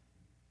wrong.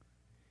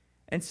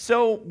 And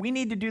so we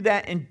need to do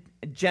that in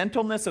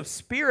gentleness of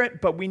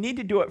spirit, but we need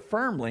to do it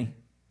firmly.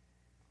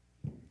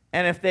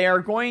 And if they are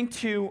going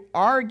to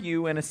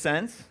argue, in a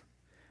sense,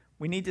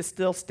 we need to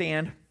still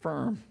stand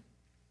firm.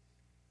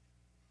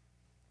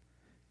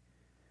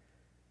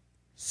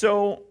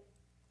 So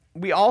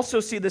we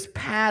also see this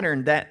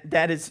pattern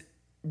that is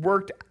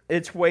worked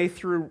its way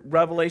through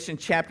Revelation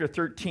chapter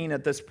 13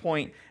 at this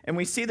point. And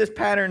we see this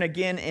pattern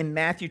again in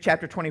Matthew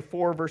chapter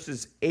 24,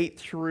 verses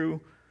 6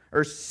 through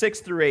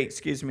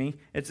 8,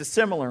 It's a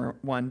similar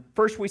one.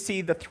 First we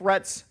see the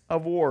threats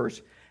of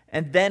wars,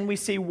 and then we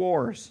see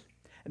wars.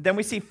 And then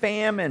we see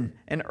famine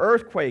and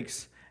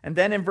earthquakes. And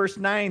then in verse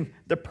 9,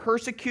 the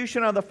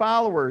persecution of the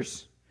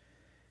followers,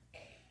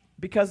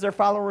 because they're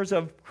followers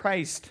of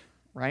Christ,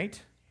 right?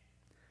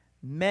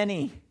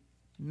 Many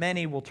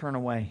will turn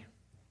away.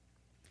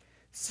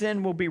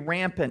 Sin will be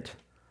rampant.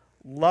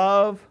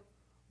 Love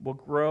will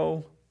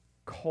grow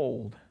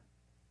cold,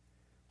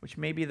 which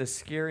may be the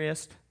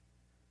scariest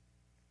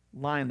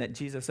line that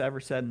Jesus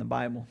ever said in the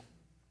Bible.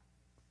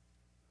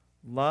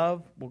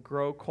 Love will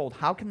grow cold.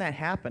 How can that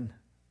happen?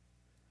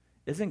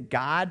 Isn't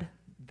God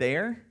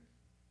there?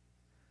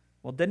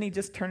 Well, didn't he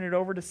just turn it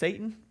over to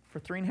Satan for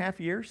 3.5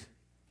 years?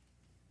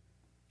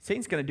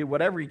 Satan's going to do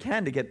whatever he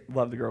can to get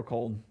love to grow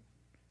cold.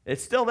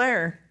 It's still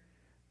there,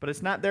 but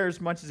it's not there as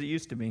much as it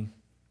used to be.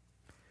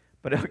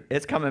 But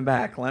it's coming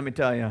back, let me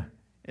tell you.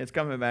 It's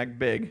coming back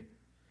big.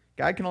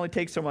 God can only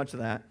take so much of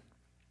that.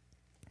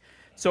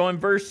 So in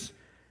verse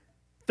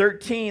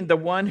 13, the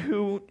one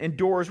who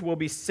endures will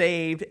be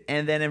saved.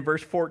 And then in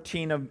verse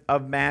 14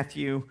 of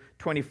Matthew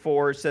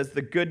 24, it says,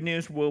 the good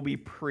news will be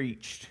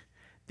preached.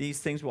 These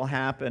things will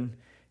happen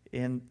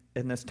in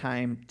this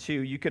time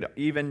too. You could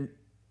even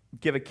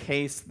give a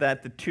case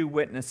that the two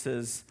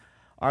witnesses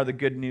are the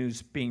good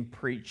news being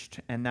preached.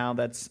 And now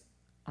that's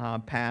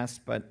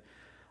passed, but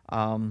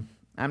I'm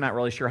not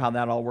really sure how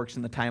that all works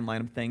in the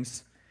timeline of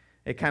things.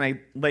 It kind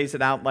of lays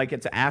it out like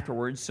it's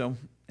afterwards, so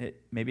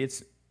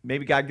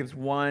maybe God gives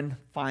one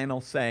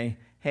final say,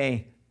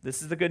 hey,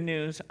 this is the good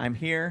news, I'm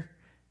here,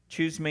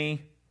 choose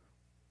me,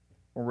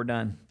 or we're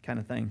done, kind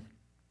of thing.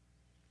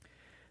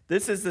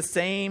 This is the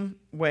same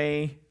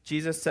way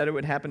Jesus said it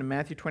would happen in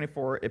Matthew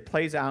 24. It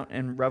plays out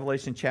in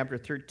Revelation chapter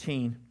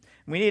 13.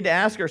 We need to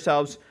ask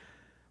ourselves,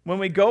 when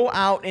we go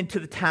out into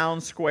the town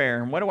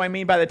square, and what do I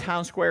mean by the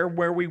town square?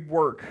 Where we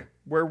work,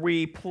 where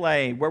we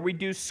play, where we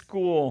do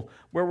school,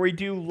 where we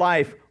do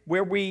life,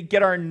 where we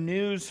get our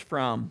news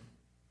from.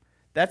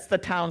 That's the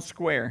town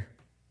square.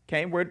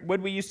 Okay,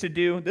 what we used to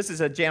do, this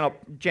is a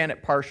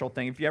Janet Parshall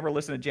thing. If you ever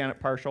listen to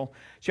Janet Parshall,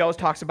 she always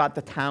talks about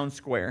the town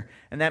square.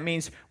 And that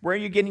means where are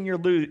you getting your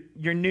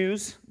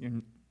news,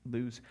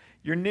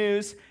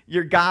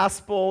 your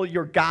gospel,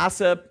 your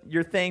gossip,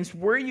 your things.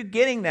 Where are you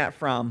getting that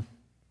from?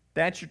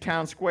 That's your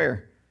town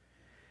square.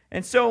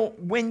 And so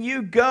when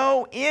you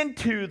go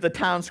into the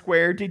town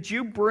square, did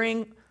you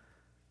bring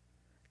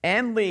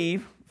and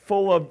leave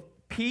full of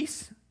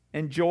peace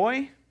and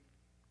joy?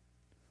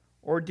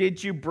 Or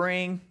did you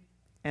bring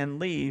and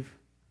leave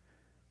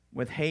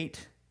with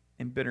hate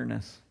and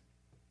bitterness?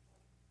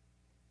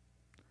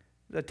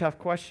 It's a tough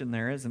question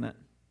there, isn't it?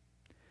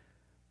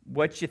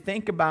 What you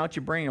think about,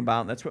 you bring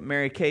about. That's what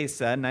Mary Kay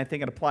said, and I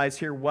think it applies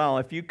here well.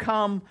 If you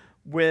come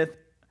with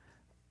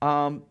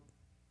the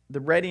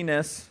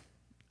readiness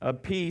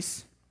of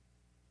peace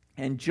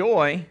and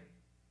joy,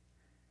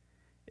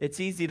 it's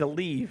easy to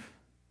leave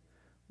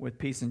with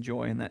peace and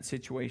joy in that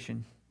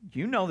situation.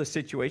 You know the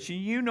situation.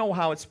 You know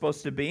how it's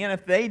supposed to be. And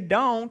if they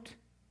don't,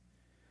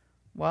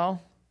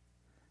 well,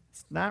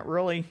 it's not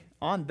really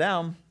on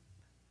them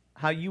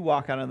how you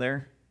walk out of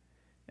there.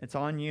 It's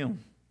on you.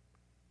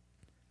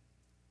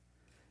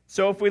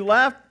 So if we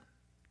left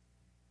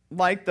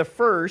like the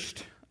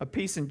first, of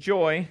peace and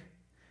joy,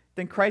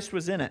 then Christ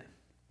was in it.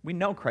 We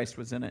know Christ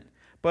was in it.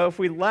 But if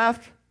we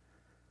left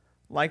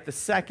like the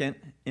second,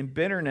 in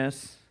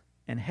bitterness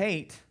and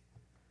hate,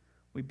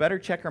 we better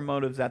check our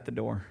motives at the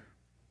door.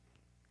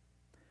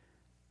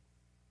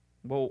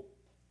 Well,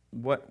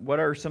 what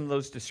are some of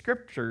those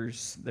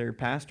descriptors there,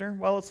 Pastor?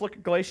 Well, let's look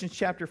at Galatians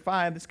chapter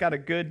 5. It's got a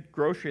good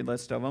grocery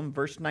list of them.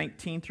 Verse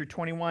 19 through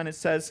 21, it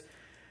says,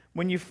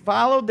 when you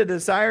follow the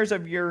desires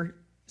of your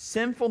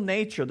sinful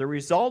nature, the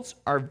results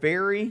are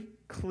very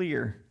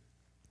clear.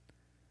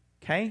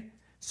 Okay?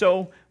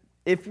 So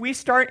if we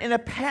start in a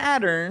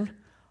pattern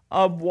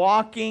of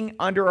walking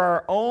under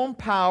our own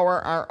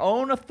power, our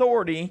own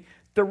authority,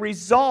 the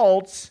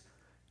results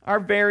are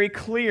very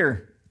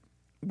clear.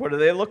 What do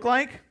they look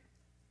like?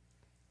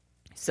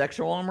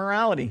 Sexual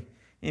immorality,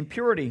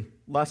 impurity,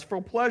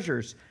 lustful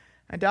pleasures,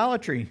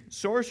 idolatry,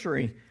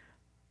 sorcery,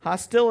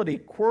 hostility,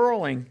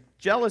 quarreling,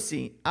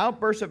 jealousy,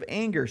 outbursts of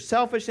anger,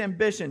 selfish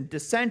ambition,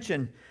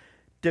 dissension,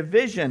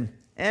 division,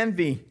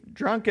 envy,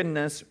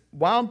 drunkenness,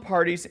 wild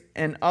parties,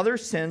 and other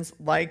sins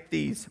like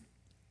these.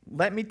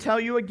 Let me tell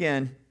you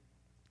again,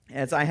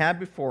 as I have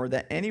before,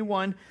 that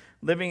anyone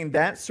living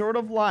that sort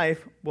of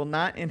life will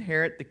not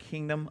inherit the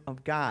kingdom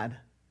of God.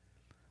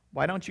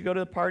 Why don't you go to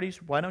the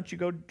parties? Why don't you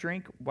go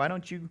drink? Why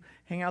don't you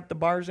hang out the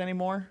bars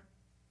anymore?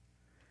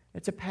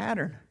 It's a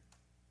pattern.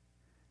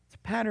 It's a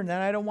pattern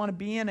that I don't want to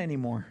be in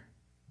anymore.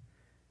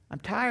 I'm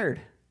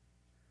tired.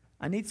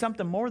 I need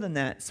something more than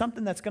that,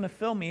 something that's going to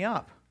fill me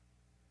up.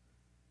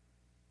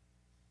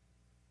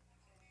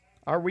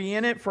 Are we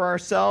in it for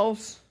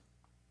ourselves?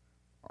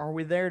 Or are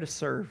we there to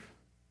serve?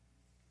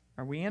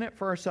 Are we in it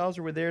for ourselves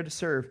or are we there to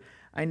serve?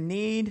 I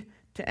need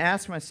to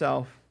ask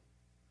myself,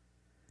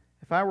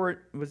 if I was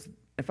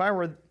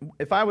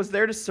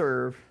there to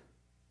serve,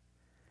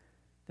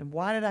 then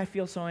why did I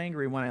feel so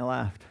angry when I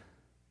left?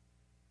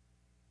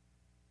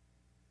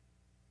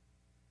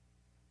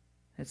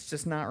 It's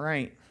just not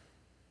right.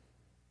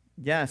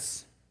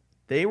 Yes,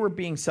 they were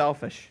being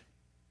selfish.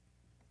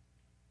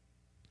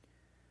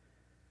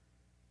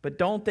 But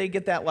don't they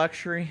get that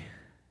luxury,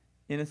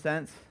 in a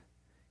sense?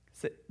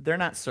 They're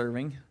not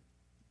serving.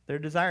 Their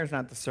desire is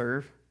not to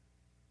serve.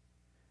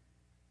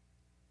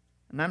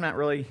 And I'm not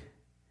really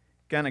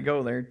going to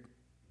go there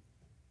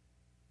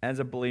as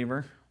a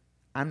believer.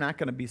 I'm not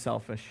going to be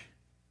selfish.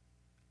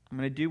 I'm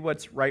going to do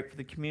what's right for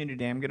the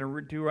community. I'm going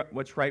to do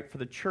what's right for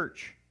the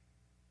church.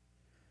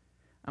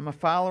 I'm a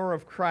follower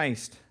of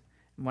Christ.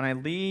 And when I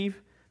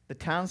leave the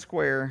town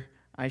square,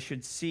 I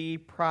should see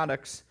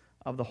products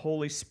of the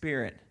Holy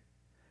Spirit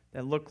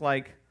that look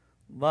like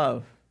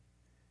love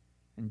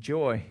and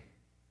joy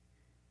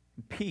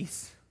and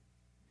peace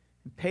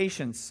and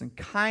patience and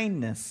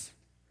kindness,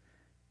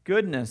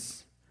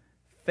 goodness,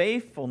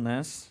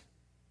 faithfulness,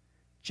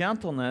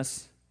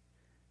 gentleness,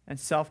 and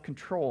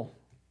self-control.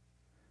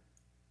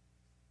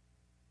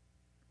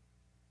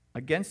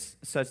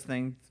 Against such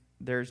things,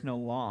 there is no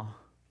law.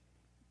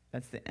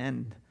 That's the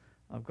end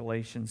of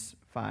Galatians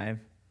 5,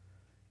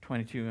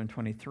 22 and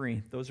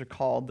 23. Those are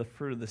called the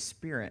fruit of the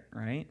Spirit,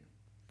 right?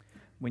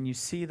 When you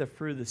see the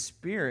fruit of the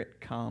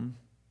Spirit come,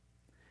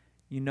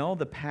 you know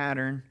the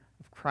pattern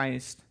of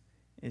Christ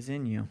is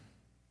in you.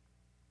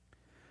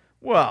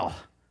 Well,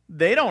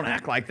 they don't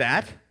act like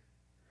that.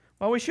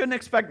 Well, we shouldn't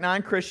expect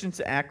non-Christians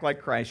to act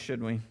like Christ,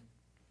 should we?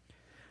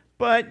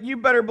 But you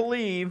better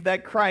believe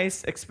that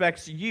Christ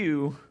expects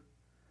you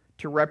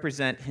to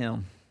represent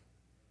Him.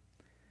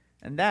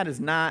 And that is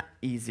not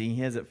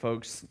easy, is it,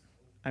 folks?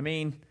 I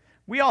mean,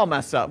 we all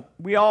mess up.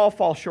 We all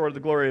fall short of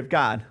the glory of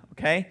God,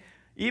 okay?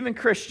 Even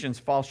Christians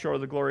fall short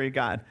of the glory of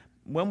God.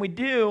 When we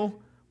do,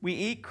 we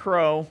eat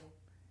crow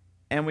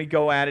and we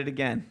go at it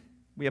again.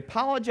 We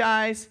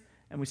apologize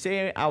and we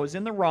say, I was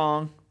in the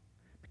wrong,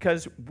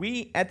 because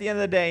we, at the end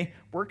of the day,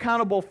 we're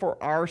accountable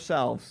for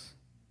ourselves.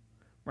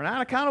 We're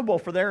not accountable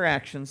for their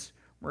actions.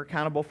 We're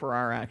accountable for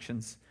our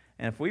actions.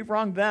 And if we've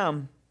wronged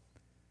them,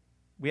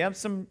 we have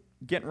some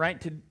getting right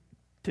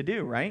to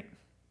do, right?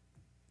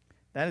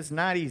 That is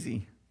not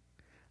easy.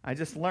 I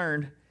just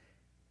learned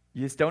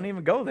you just don't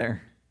even go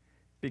there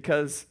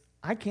because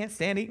I can't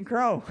stand eating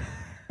crow.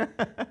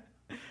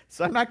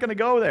 So I'm not going to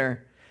go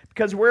there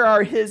because we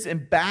are his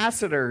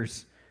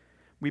ambassadors.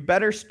 We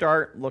better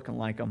start looking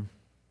like them.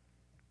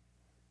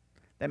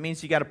 That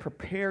means you got to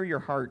prepare your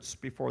hearts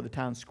before the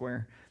town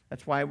square.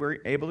 That's why we're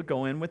able to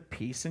go in with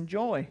peace and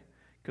joy,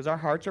 because our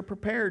hearts are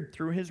prepared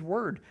through his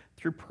word,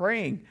 through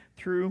praying,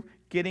 through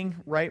getting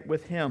right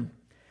with him.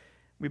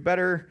 We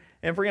better,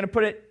 if we're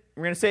going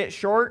to say it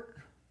short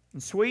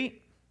and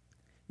sweet,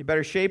 you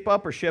better shape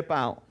up or ship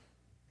out.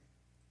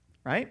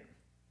 Right?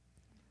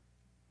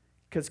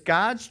 Because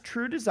God's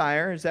true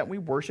desire is that we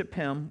worship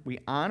him, we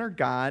honor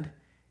God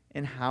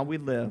in how we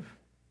live.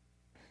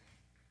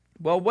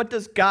 Well, what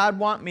does God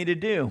want me to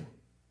do?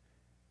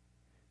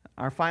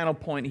 Our final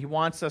point, he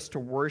wants us to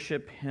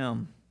worship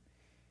him.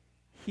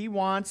 He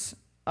wants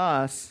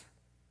us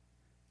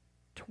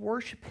to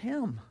worship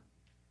him.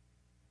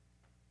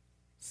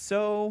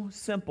 So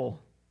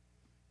simple.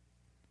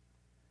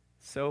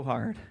 So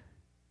hard.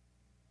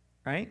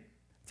 Right?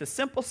 It's a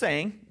simple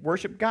saying,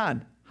 worship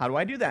God. How do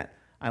I do that?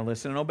 I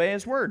listen and obey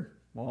his word.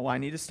 Well, I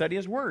need to study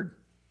his word.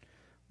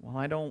 Well,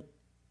 I don't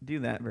do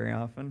that very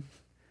often.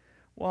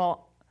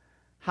 Well,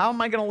 how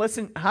am I going to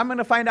listen? How am I going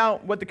to find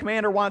out what the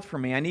commander wants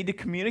from me? I need to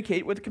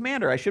communicate with the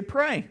commander. I should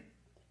pray.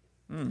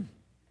 Well,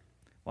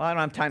 I don't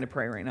have time to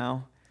pray right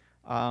now.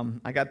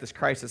 I got this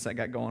crisis I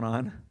got going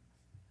on.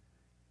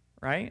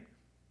 Right?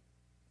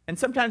 And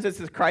sometimes it's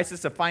this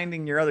crisis of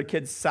finding your other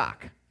kid's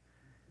sock.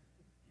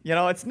 You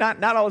know, it's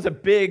not always a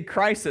big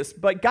crisis,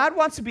 but God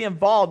wants to be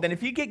involved. And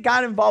if you get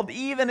God involved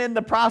even in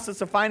the process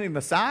of finding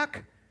the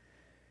sock,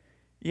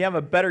 you have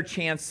a better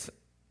chance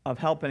of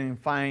helping him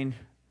find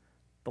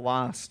the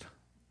lost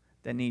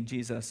that need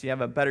Jesus. You have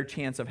a better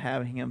chance of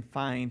having him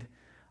find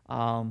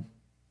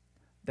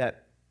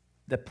that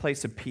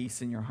place of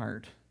peace in your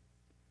heart.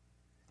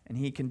 And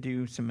he can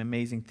do some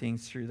amazing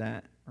things through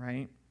that,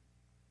 right?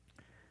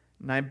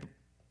 And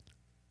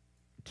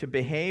to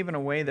behave in a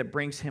way that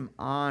brings him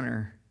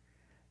honor,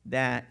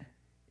 that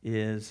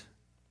is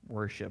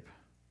worship.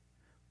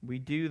 We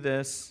do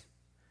this,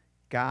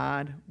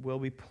 God will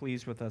be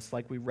pleased with us,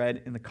 like we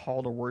read in the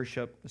call to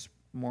worship this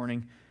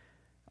morning,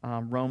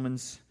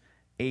 Romans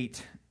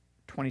 8,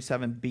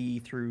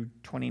 27b through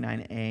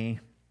 29a.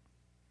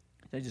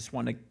 I just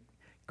want to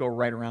go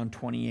right around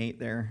 28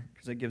 there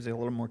because it gives it a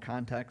little more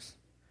context.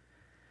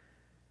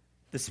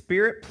 The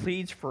Spirit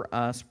pleads for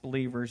us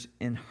believers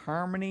in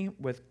harmony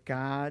with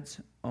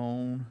God's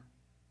own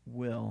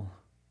will.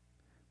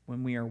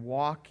 When we are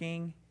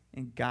walking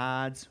in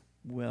God's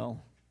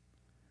will,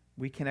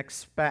 we can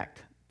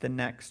expect the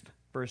next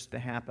verse to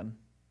happen.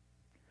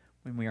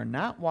 When we are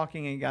not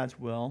walking in God's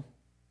will,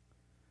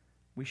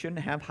 we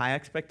shouldn't have high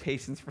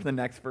expectations for the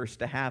next verse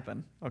to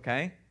happen,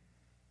 okay?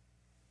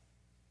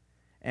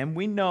 And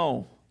we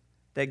know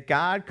that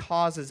God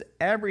causes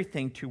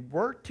everything to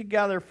work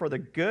together for the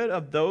good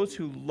of those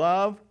who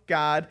love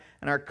God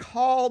and are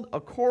called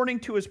according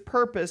to his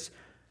purpose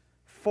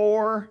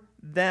for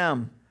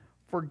them.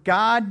 For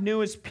God knew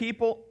his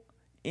people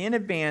in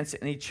advance,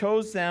 and he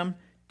chose them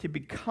to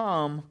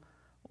become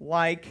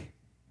like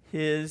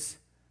his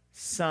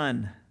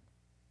Son.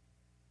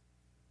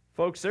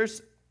 Folks,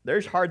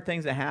 there's hard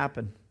things that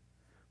happen.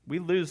 We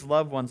lose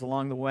loved ones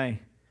along the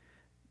way.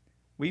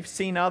 We've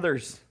seen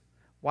others.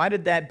 Why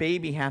did that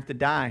baby have to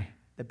die?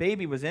 The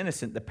baby was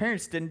innocent. The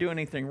parents didn't do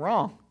anything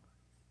wrong.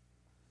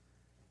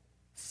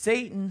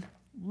 Satan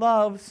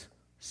loves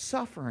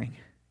suffering.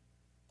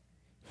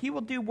 He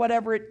will do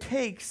whatever it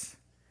takes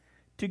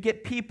to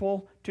get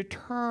people to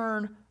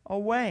turn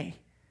away.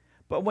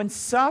 But when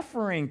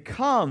suffering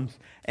comes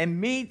and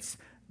meets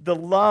the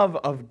love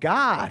of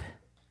God,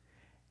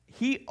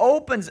 he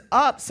opens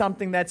up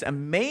something that's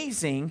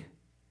amazing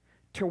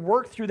to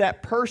work through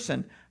that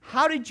person.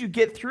 How did you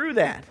get through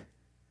that?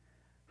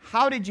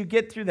 How did you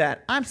get through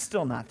that? I'm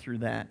still not through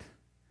that.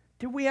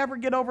 Did we ever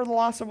get over the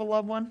loss of a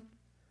loved one?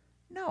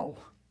 No.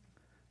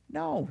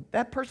 No.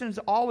 That person is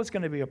always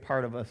going to be a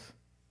part of us.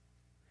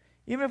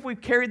 Even if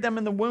we've carried them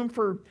in the womb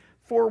for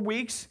 4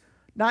 weeks,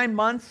 9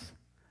 months,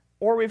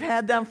 or we've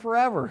had them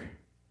forever,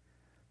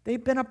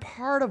 they've been a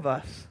part of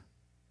us.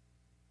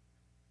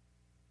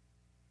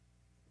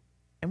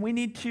 And we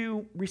need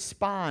to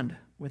respond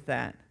with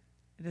that.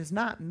 It is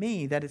not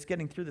me that is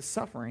getting through the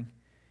suffering.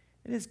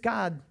 It is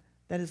God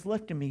that is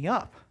lifting me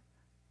up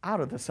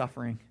out of the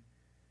suffering.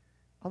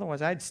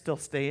 Otherwise, I'd still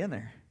stay in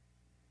there.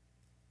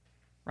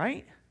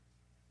 Right?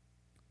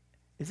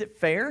 Is it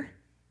fair?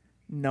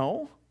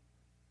 No.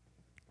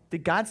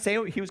 Did God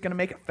say he was going to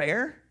make it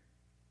fair?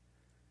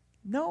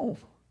 No.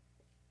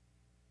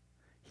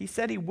 He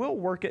said he will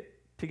work it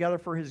together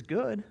for his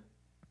good,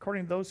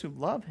 according to those who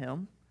love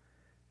him.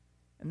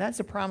 And that's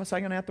a promise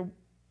I'm going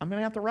to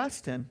have to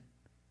rest in.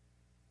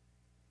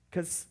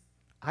 Because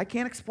I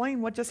can't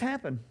explain what just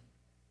happened.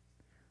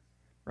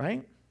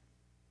 Right?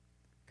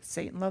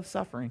 Satan loves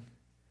suffering.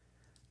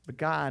 But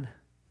God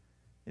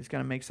is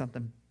going to make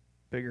something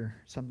bigger,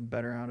 something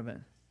better out of it.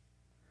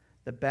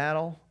 The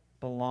battle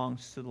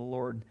belongs to the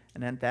Lord.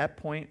 And at that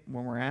point,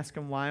 when we're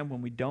asking why,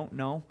 when we don't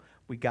know,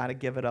 we got to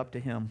give it up to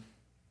Him.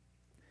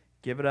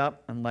 Give it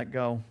up and let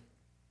go.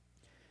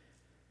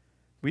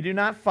 We do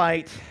not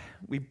fight.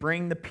 We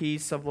bring the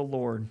peace of the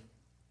Lord.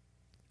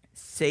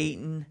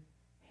 Satan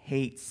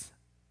hates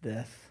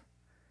this,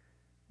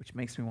 which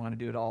makes me want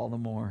to do it all the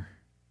more.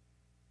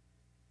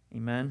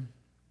 Amen?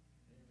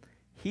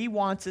 He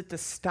wants it to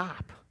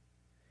stop.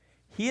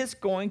 He is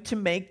going to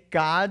make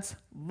God's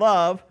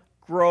love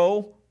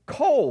grow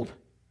cold.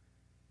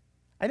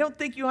 I don't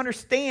think you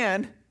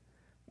understand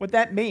what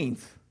that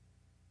means.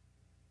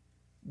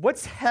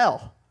 What's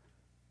hell?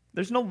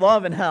 There's no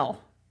love in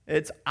hell.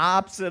 It's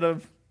opposite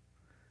of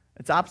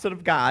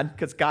God,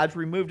 because God's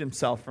removed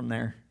himself from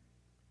there.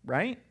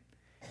 Right?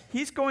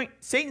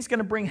 Satan's going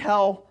to bring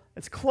hell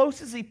as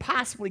close as he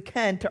possibly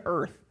can to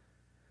earth.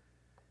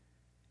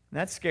 And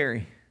that's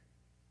scary,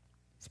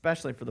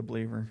 especially for the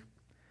believer.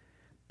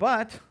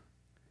 But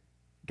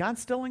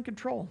God's still in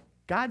control.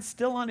 God's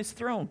still on his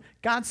throne.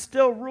 God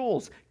still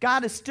rules.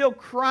 God is still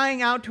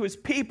crying out to his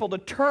people to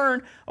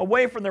turn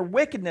away from their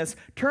wickedness,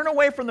 turn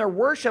away from their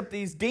worship,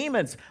 these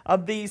demons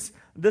of this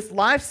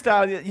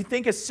lifestyle that you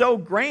think is so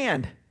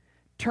grand.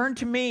 Turn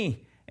to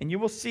me, and you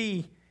will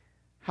see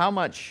how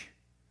much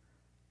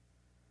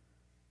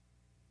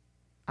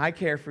I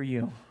care for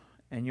you,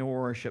 and you'll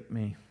worship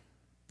me.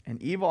 An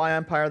evil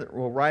empire that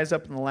will rise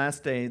up in the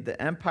last day.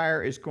 The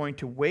empire is going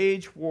to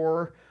wage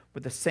war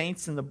with the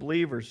saints and the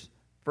believers.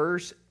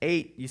 Verse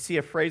 8, you see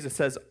a phrase that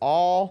says,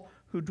 all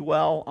who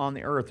dwell on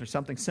the earth, or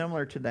something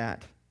similar to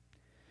that.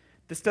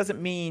 This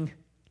doesn't mean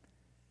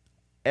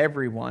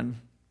everyone.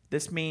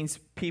 This means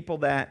people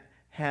that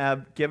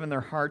have given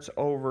their hearts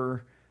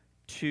over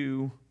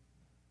to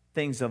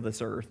things of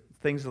this earth,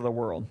 things of the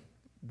world,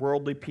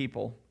 worldly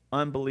people,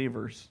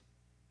 unbelievers.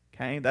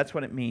 Okay, that's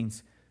what it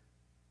means.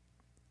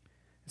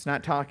 It's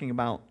not talking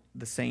about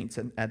the saints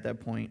at that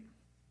point.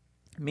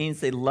 It means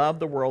they love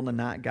the world and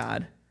not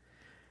God.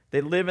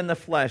 They live in the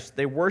flesh.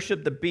 They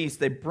worship the beast.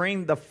 They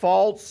bring the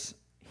false.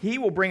 He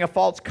will bring a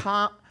false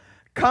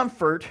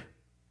comfort.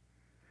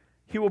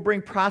 He will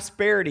bring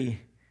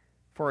prosperity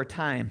for a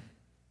time.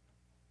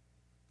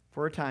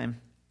 For a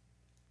time.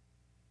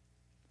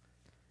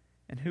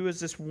 And who is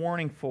this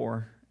warning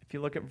for? If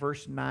you look at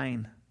verse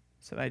 9, I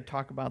said I'd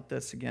talk about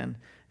this again.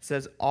 It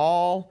says,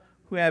 all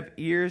who have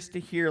ears to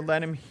hear,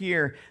 let him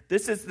hear.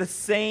 This is the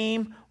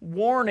same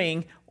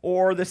warning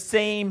or the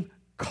same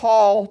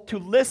call to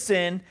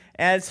listen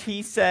as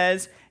he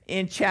says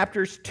in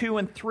chapters 2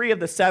 and 3 of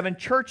the 7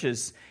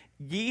 churches.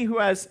 Ye who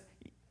has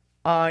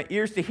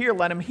ears to hear,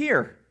 let him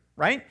hear.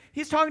 Right?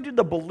 He's talking to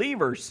the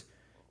believers.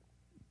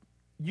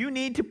 You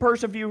need to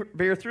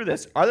persevere through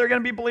this. Are there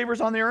going to be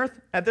believers on the earth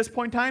at this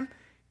point in time?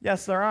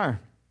 Yes, there are.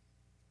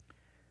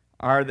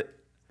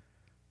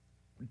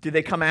 Do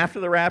they come after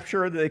the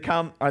rapture?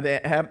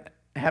 Haven't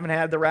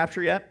had the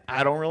rapture yet?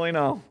 I don't really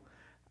know.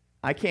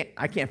 I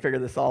can't figure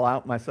this all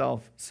out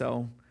myself.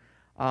 So,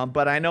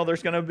 but I know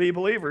there's going to be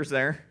believers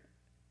there.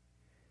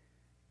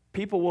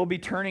 People will be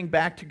turning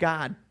back to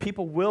God.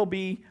 People will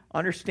be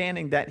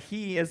understanding that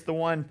He is the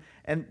one,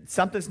 and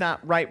something's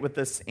not right with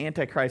this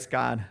Antichrist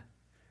God.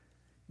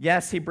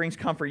 Yes, He brings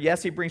comfort.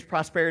 Yes, He brings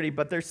prosperity,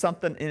 but there's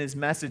something in His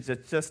message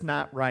that's just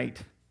not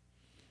right.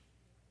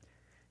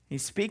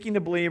 He's speaking to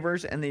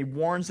believers, and He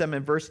warns them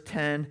in verse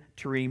 10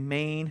 to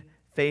remain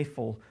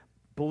faithful.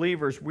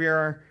 Believers, we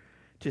are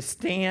to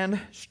stand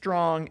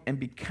strong and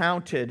be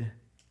counted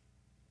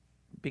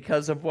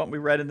because of what we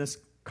read in this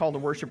call to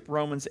worship,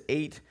 Romans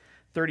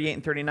 8:38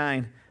 and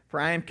 39. For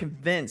I am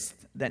convinced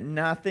that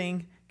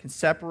nothing can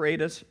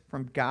separate us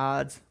from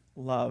God's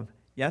love.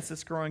 Yes,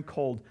 it's growing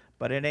cold,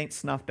 but it ain't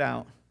snuffed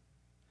out.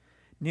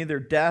 Neither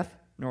death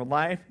nor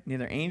life,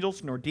 neither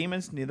angels nor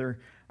demons, neither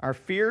our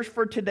fears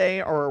for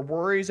today or our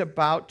worries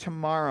about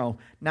tomorrow.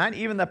 Not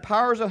even the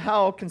powers of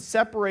hell can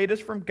separate us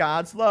from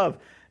God's love.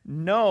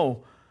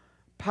 No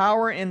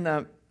power in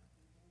the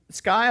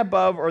sky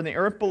above or in the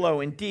earth below.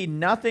 Indeed,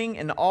 nothing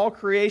in all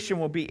creation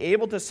will be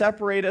able to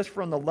separate us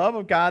from the love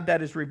of God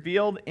that is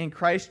revealed in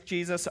Christ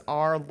Jesus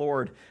our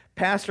Lord.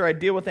 Pastor, I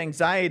deal with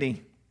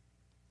anxiety.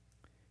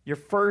 Your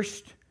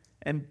first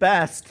and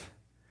best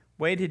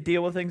way to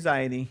deal with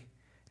anxiety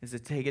is to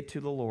take it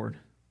to the Lord.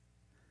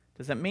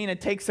 Does that mean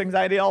it takes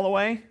anxiety all the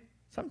way?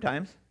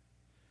 Sometimes.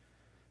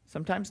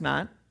 Sometimes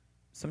not.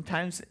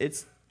 Sometimes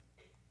it's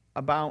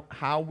about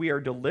how we are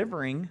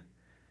delivering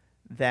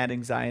that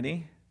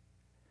anxiety.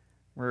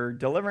 We're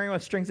delivering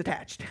with strings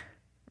attached.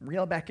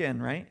 Reel it back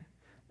in, right?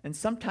 And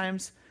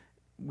sometimes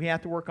we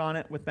have to work on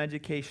it with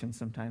medication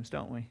sometimes,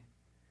 don't we?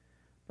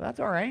 But that's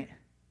all right.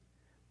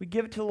 We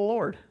give it to the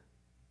Lord.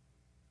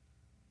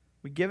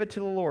 We give it to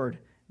the Lord.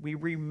 We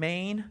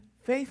remain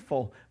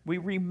faithful. We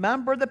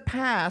remember the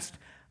past,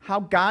 how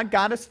God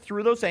got us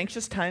through those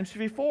anxious times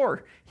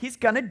before. He's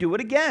going to do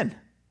it again.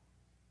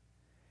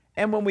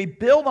 And when we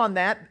build on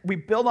that, we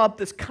build up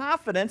this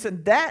confidence,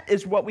 and that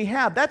is what we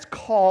have. That's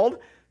called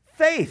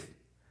Faith.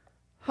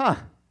 Huh.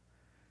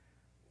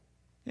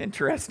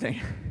 Interesting.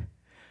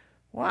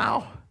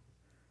 Wow.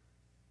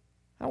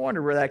 I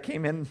wonder where that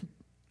came in,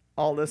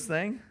 all this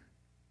thing.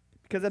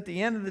 Because at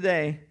the end of the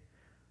day,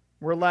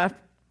 we're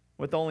left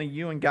with only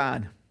you and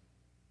God.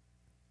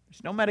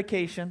 There's no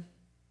medication.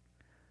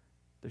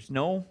 There's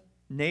no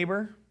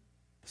neighbor.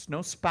 There's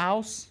no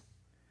spouse.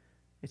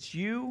 It's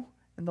you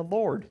and the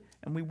Lord.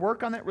 And we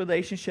work on that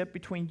relationship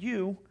between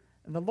you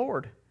and the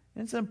Lord.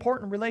 And it's an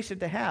important relationship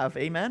to have.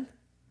 Amen?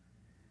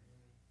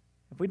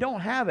 If we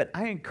don't have it,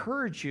 I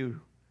encourage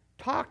you,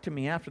 talk to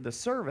me after the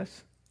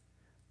service.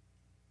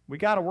 We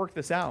got to work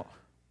this out.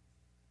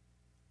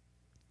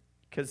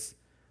 Because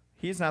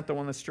he's not the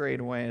one that strayed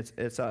away.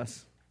 It's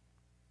us.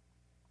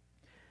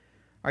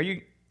 Are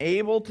you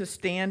able to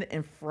stand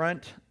in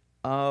front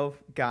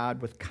of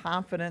God with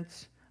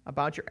confidence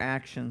about your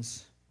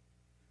actions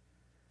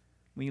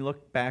when you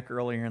look back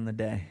earlier in the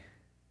day?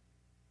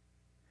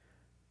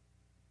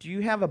 Do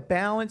you have a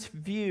balanced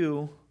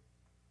view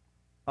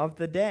of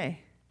the day?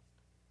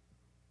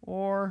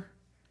 Or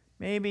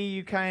maybe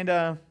you kind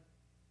of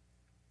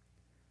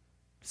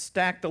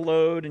stack the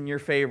load in your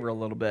favor a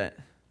little bit.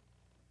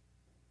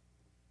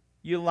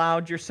 You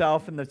allowed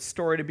yourself in the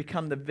story to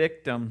become the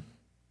victim,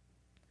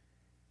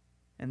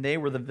 and they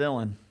were the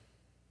villain.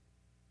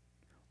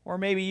 Or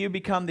maybe you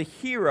become the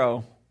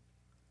hero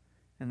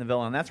and the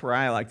villain. That's where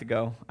I like to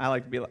go. I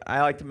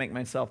like to make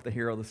myself the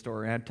hero of the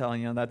story. I'm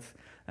telling you,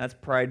 that's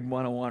Pride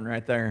 101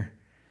 right there.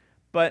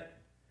 But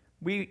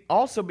we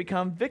also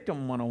become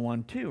victim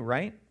 101 too,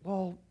 right?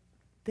 Well,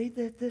 they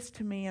did this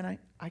to me and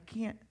I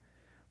can't.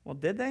 Well,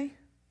 did they?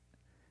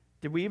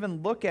 Did we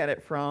even look at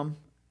it from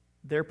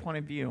their point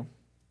of view?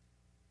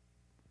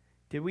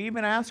 Did we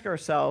even ask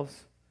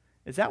ourselves,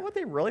 is that what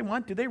they really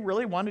want? Do they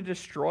really want to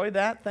destroy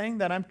that thing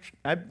that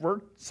I've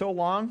worked so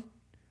long?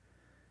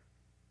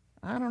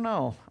 I don't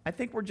know. I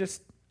think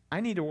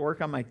I need to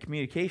work on my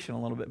communication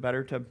a little bit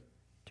better to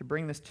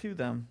bring this to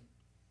them.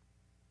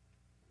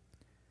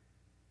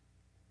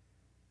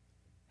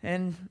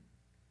 And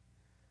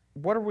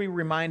what are we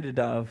reminded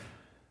of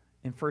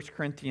in 1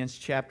 Corinthians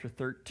chapter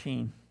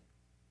 13,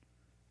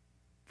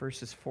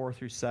 verses 4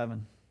 through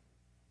 7?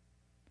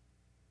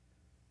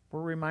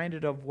 We're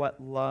reminded of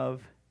what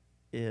love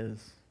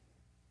is,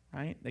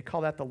 right? They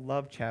call that the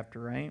love chapter,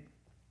 right?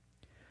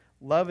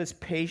 Love is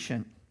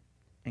patient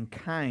and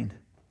kind.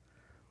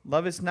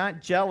 Love is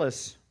not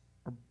jealous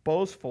or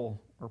boastful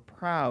or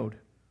proud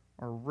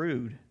or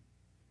rude.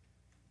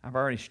 I've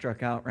already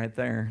struck out right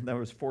there. That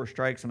was 4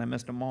 strikes and I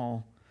missed them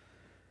all.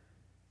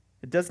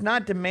 It does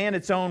not demand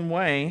its own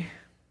way.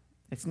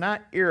 It's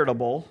not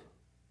irritable.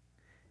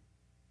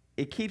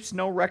 It keeps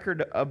no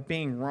record of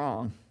being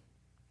wrong.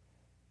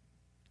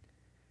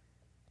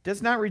 It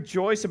does not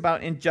rejoice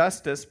about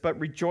injustice, but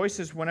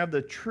rejoices whenever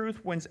the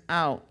truth wins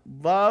out.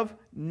 Love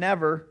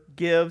never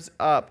gives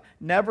up,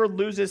 never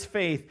loses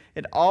faith.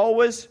 It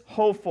always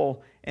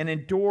hopeful and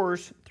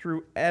endures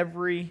through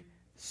every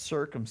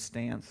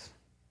circumstance.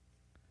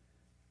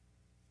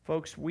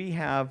 Folks, we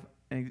have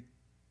an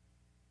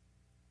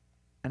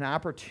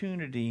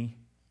opportunity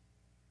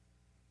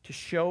to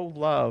show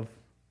love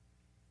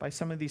by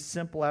some of these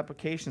simple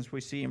applications we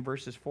see in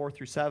verses 4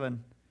 through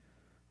 7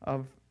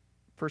 of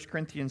 1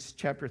 Corinthians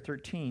chapter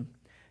 13.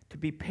 To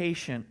be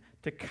patient,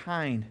 to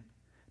kind,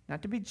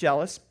 not to be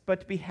jealous,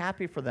 but to be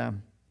happy for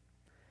them.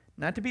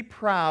 Not to be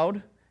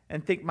proud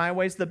and think my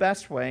way's the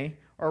best way,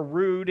 or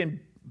rude and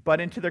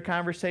butt into their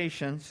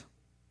conversations,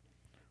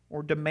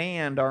 or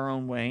demand our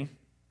own way.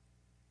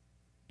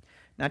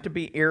 Not to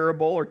be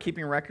irritable or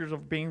keeping records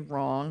of being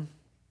wrong.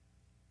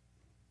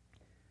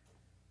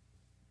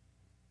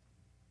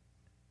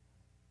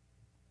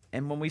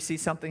 And when we see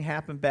something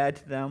happen bad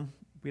to them,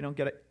 we don't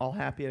get all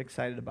happy and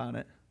excited about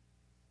it.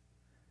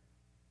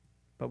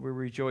 But we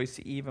rejoice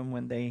even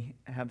when they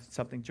have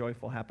something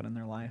joyful happen in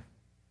their life.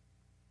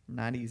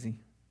 Not easy.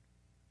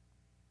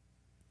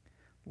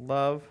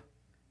 Love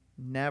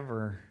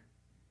never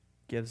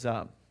gives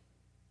up.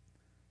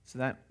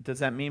 So does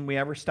that mean we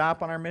ever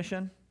stop on our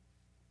mission?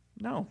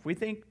 No. If we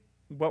think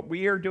what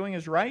we are doing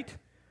is right,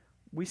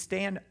 we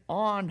stand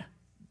on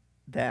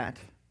that.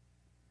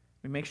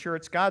 We make sure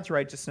it's God's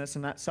righteousness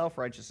and not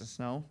self-righteousness,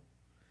 no.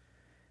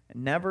 It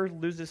never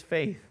loses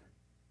faith.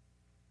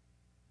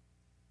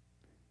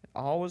 It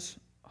always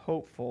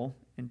hopeful,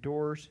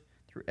 endures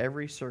through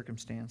every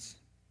circumstance.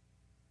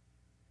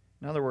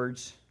 In other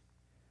words,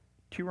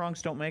 2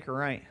 wrongs don't make a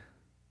right.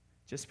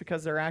 Just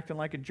because they're acting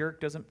like a jerk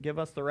doesn't give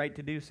us the right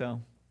to do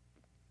so.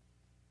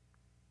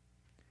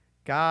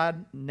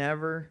 God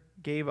never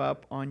gave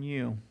up on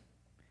you,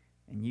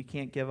 and you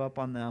can't give up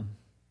on them.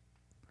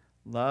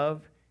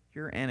 Love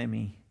your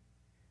enemy.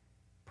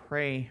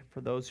 Pray for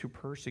those who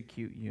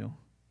persecute you.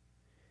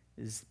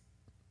 Is,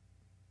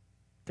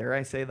 dare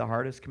I say, the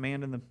hardest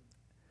command in the...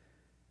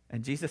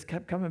 And Jesus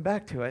kept coming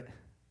back to it.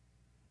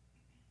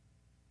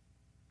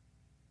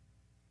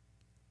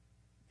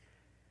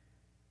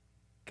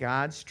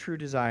 God's true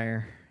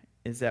desire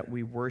is that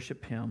we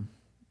worship Him.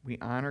 We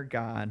honor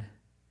God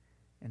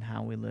in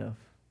how we live.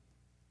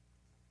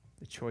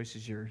 The choice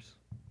is yours.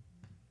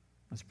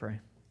 Let's pray.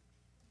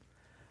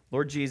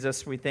 Lord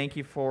Jesus, we thank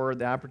you for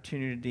the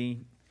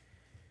opportunity.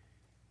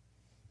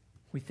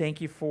 We thank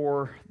you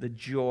for the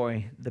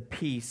joy, the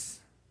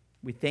peace.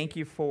 We thank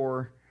you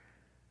for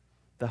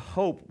the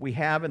hope we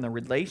have in the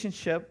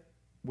relationship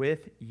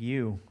with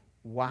you.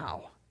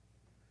 Wow.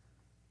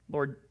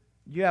 Lord,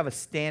 you have us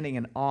standing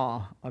in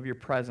awe of your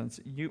presence.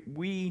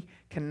 We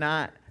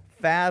cannot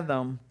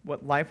fathom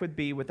what life would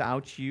be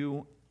without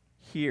you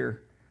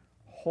here,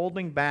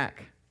 holding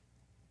back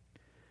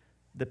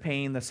the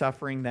pain, the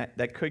suffering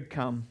that could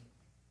come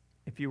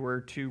if you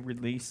were to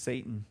release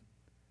Satan.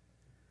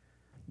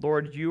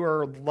 Lord,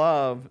 your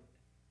love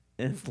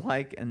is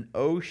like an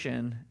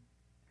ocean.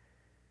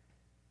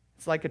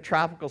 It's like a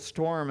tropical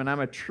storm, and I'm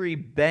a tree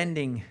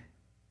bending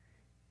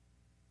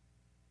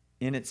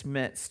in its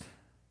midst.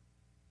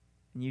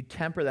 And you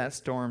temper that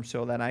storm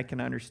so that I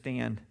can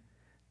understand,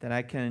 that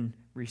I can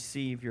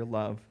receive your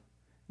love.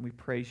 And we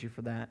praise you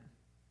for that.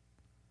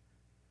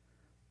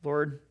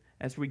 Lord,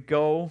 as we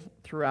go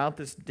throughout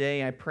this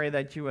day, I pray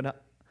that you would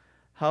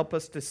help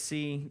us to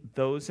see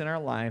those in our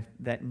life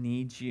that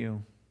need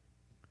you.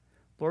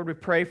 Lord, we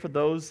pray for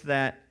those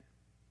that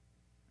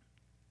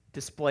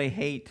display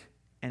hate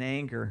and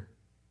anger.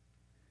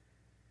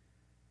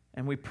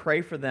 And we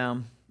pray for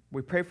them.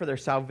 We pray for their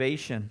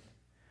salvation.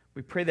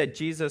 We pray that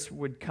Jesus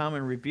would come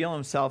and reveal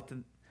himself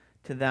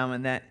to them,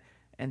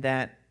 and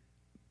that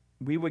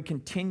we would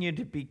continue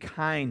to be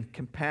kind,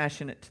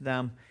 compassionate to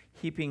them,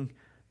 heaping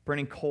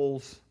burning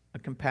coals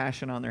of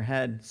compassion on their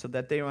head so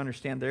that they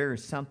understand there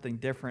is something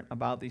different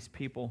about these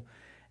people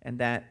and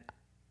that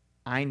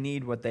I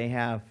need what they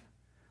have.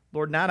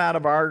 Lord, not out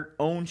of our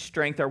own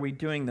strength are we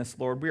doing this,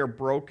 Lord. We are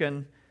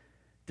broken,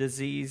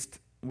 diseased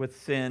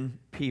with sin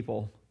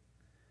people,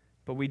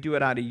 but we do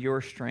it out of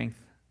your strength.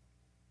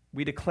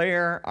 We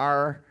declare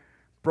our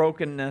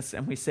brokenness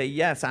and we say,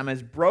 yes, I'm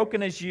as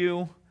broken as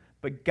you,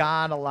 but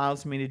God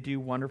allows me to do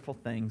wonderful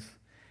things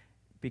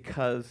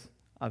because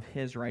of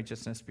his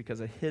righteousness, because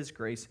of his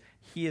grace.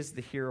 He is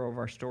the hero of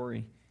our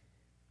story.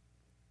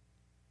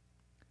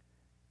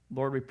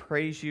 Lord, we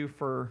praise you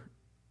for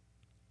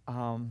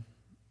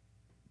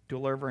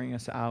delivering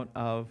us out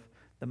of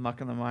the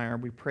muck and the mire.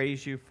 We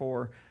praise you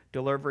for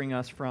delivering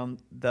us from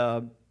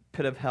the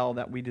pit of hell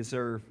that we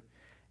deserve.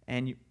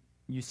 And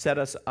you set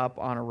us up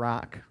on a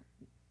rock.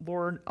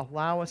 Lord,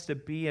 allow us to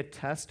be a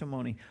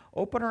testimony.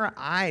 Open our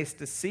eyes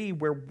to see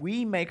where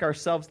we make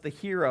ourselves the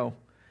hero.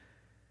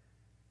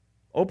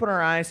 Open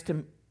our eyes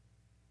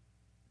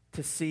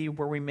to see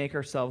where we make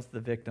ourselves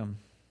the victim.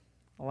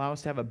 Allow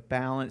us to have a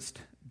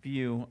balanced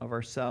view of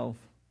ourselves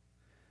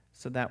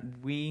so that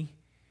we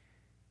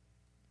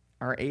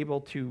are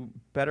able to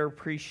better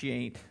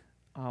appreciate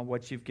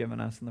what you've given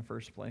us in the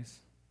first place.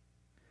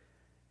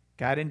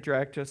 Guide and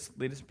direct us,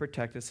 lead us and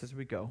protect us as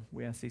we go.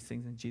 We ask these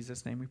things in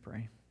Jesus' name we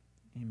pray.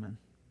 Amen.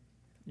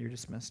 You're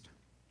dismissed.